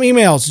 we got some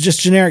emails,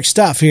 just generic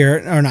stuff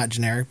here, or not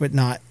generic, but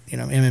not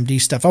MMD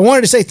stuff. I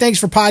wanted to say thanks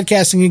for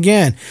podcasting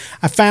again.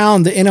 I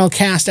found the NL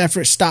Cast after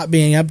it stopped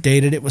being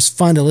updated. It was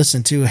fun to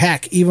listen to.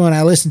 Heck, even when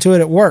I listened to it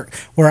at work,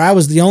 where I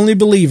was the only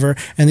believer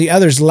and the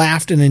others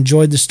laughed and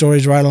enjoyed the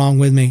stories right along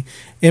with me.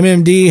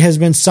 MMD has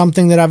been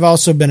something that I've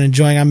also been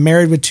enjoying. I'm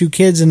married with 2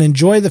 kids and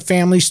enjoy the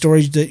family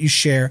stories that you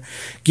share.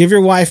 Give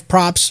your wife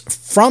props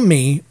from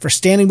me for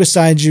standing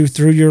beside you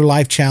through your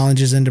life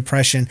challenges and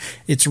depression.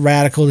 It's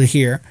radical to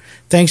hear.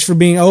 Thanks for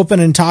being open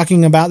and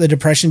talking about the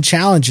depression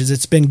challenges.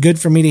 It's been good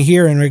for me to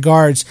hear in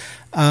regards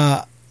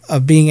of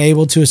being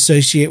able to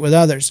associate with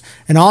others.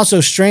 And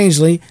also,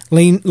 strangely,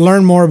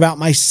 learn more about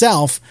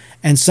myself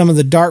and some of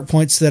the dark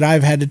points that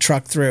I've had to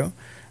truck through.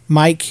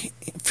 Mike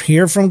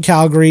here from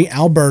Calgary,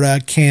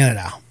 Alberta,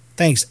 Canada.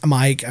 Thanks,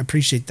 Mike. I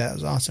appreciate that. It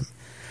was awesome.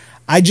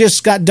 I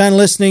just got done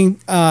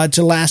listening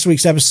to last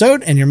week's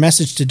episode, and your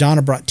message to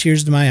Donna brought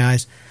tears to my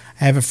eyes.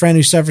 I have a friend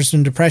who suffers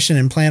from depression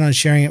and plan on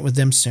sharing it with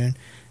them soon.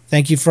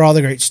 Thank you for all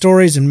the great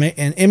stories and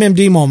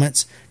MMD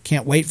moments.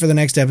 Can't wait for the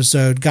next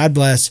episode. God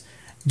bless,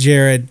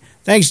 Jared.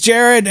 Thanks,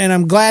 Jared, and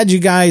I'm glad you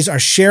guys are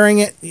sharing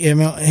it.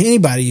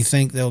 Anybody you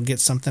think they'll get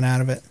something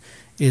out of it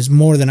is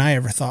more than I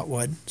ever thought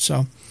would.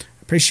 So,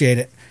 appreciate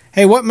it.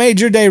 Hey, what made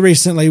your day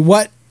recently?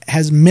 What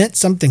has meant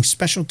something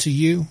special to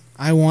you?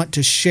 I want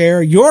to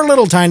share your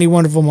little tiny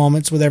wonderful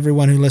moments with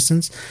everyone who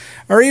listens,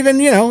 or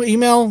even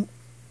email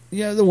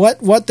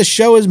what the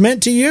show has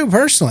meant to you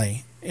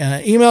personally.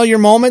 Email your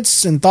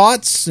moments and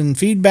thoughts and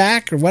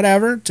feedback or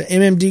whatever to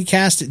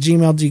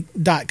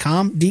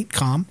mmdcast@gmail.com.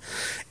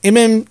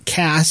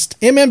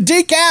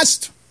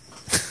 mmdcast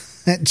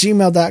at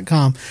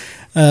gmail.com.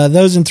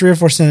 Those in 3 or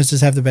 4 sentences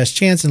have the best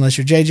chance. Unless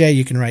you're JJ,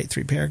 you can write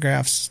 3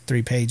 paragraphs,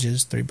 3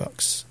 pages, 3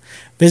 books.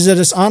 Visit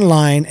us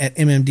online at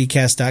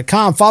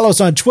mmdcast.com. Follow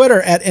us on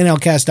Twitter at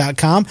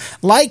nlcast.com.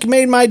 Like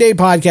Made My Day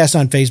Podcast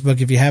on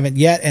Facebook if you haven't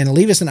yet, and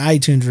leave us an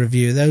iTunes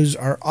review. Those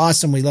are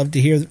awesome. We love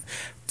to hear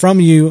from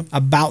you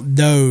about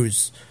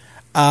those.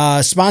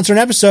 Sponsor an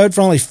episode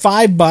for only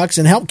 $5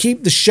 and help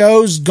keep the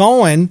shows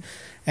going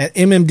at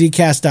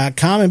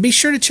mmdcast.com. And be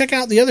sure to check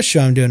out the other show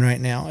I'm doing right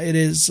now. It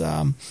is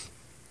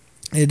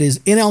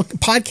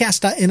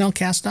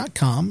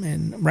podcast.nlcast.com,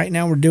 and right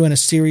now we're doing a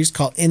series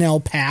called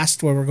NL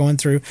Past, where we're going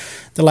through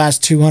the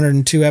last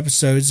 202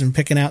 episodes and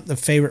picking out the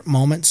favorite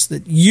moments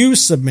that you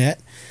submit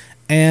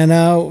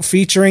and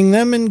featuring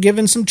them and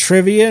giving some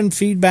trivia and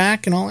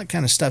feedback and all that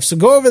kind of stuff. So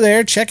go over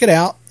there, check it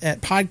out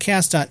at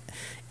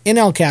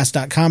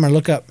podcast.nlcast.com, or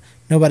look up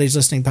Nobody's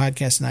Listening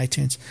Podcast in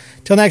iTunes.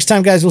 Till next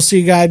time, guys, we'll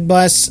see you. God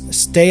bless.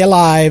 Stay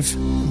alive.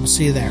 And we'll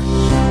see you there.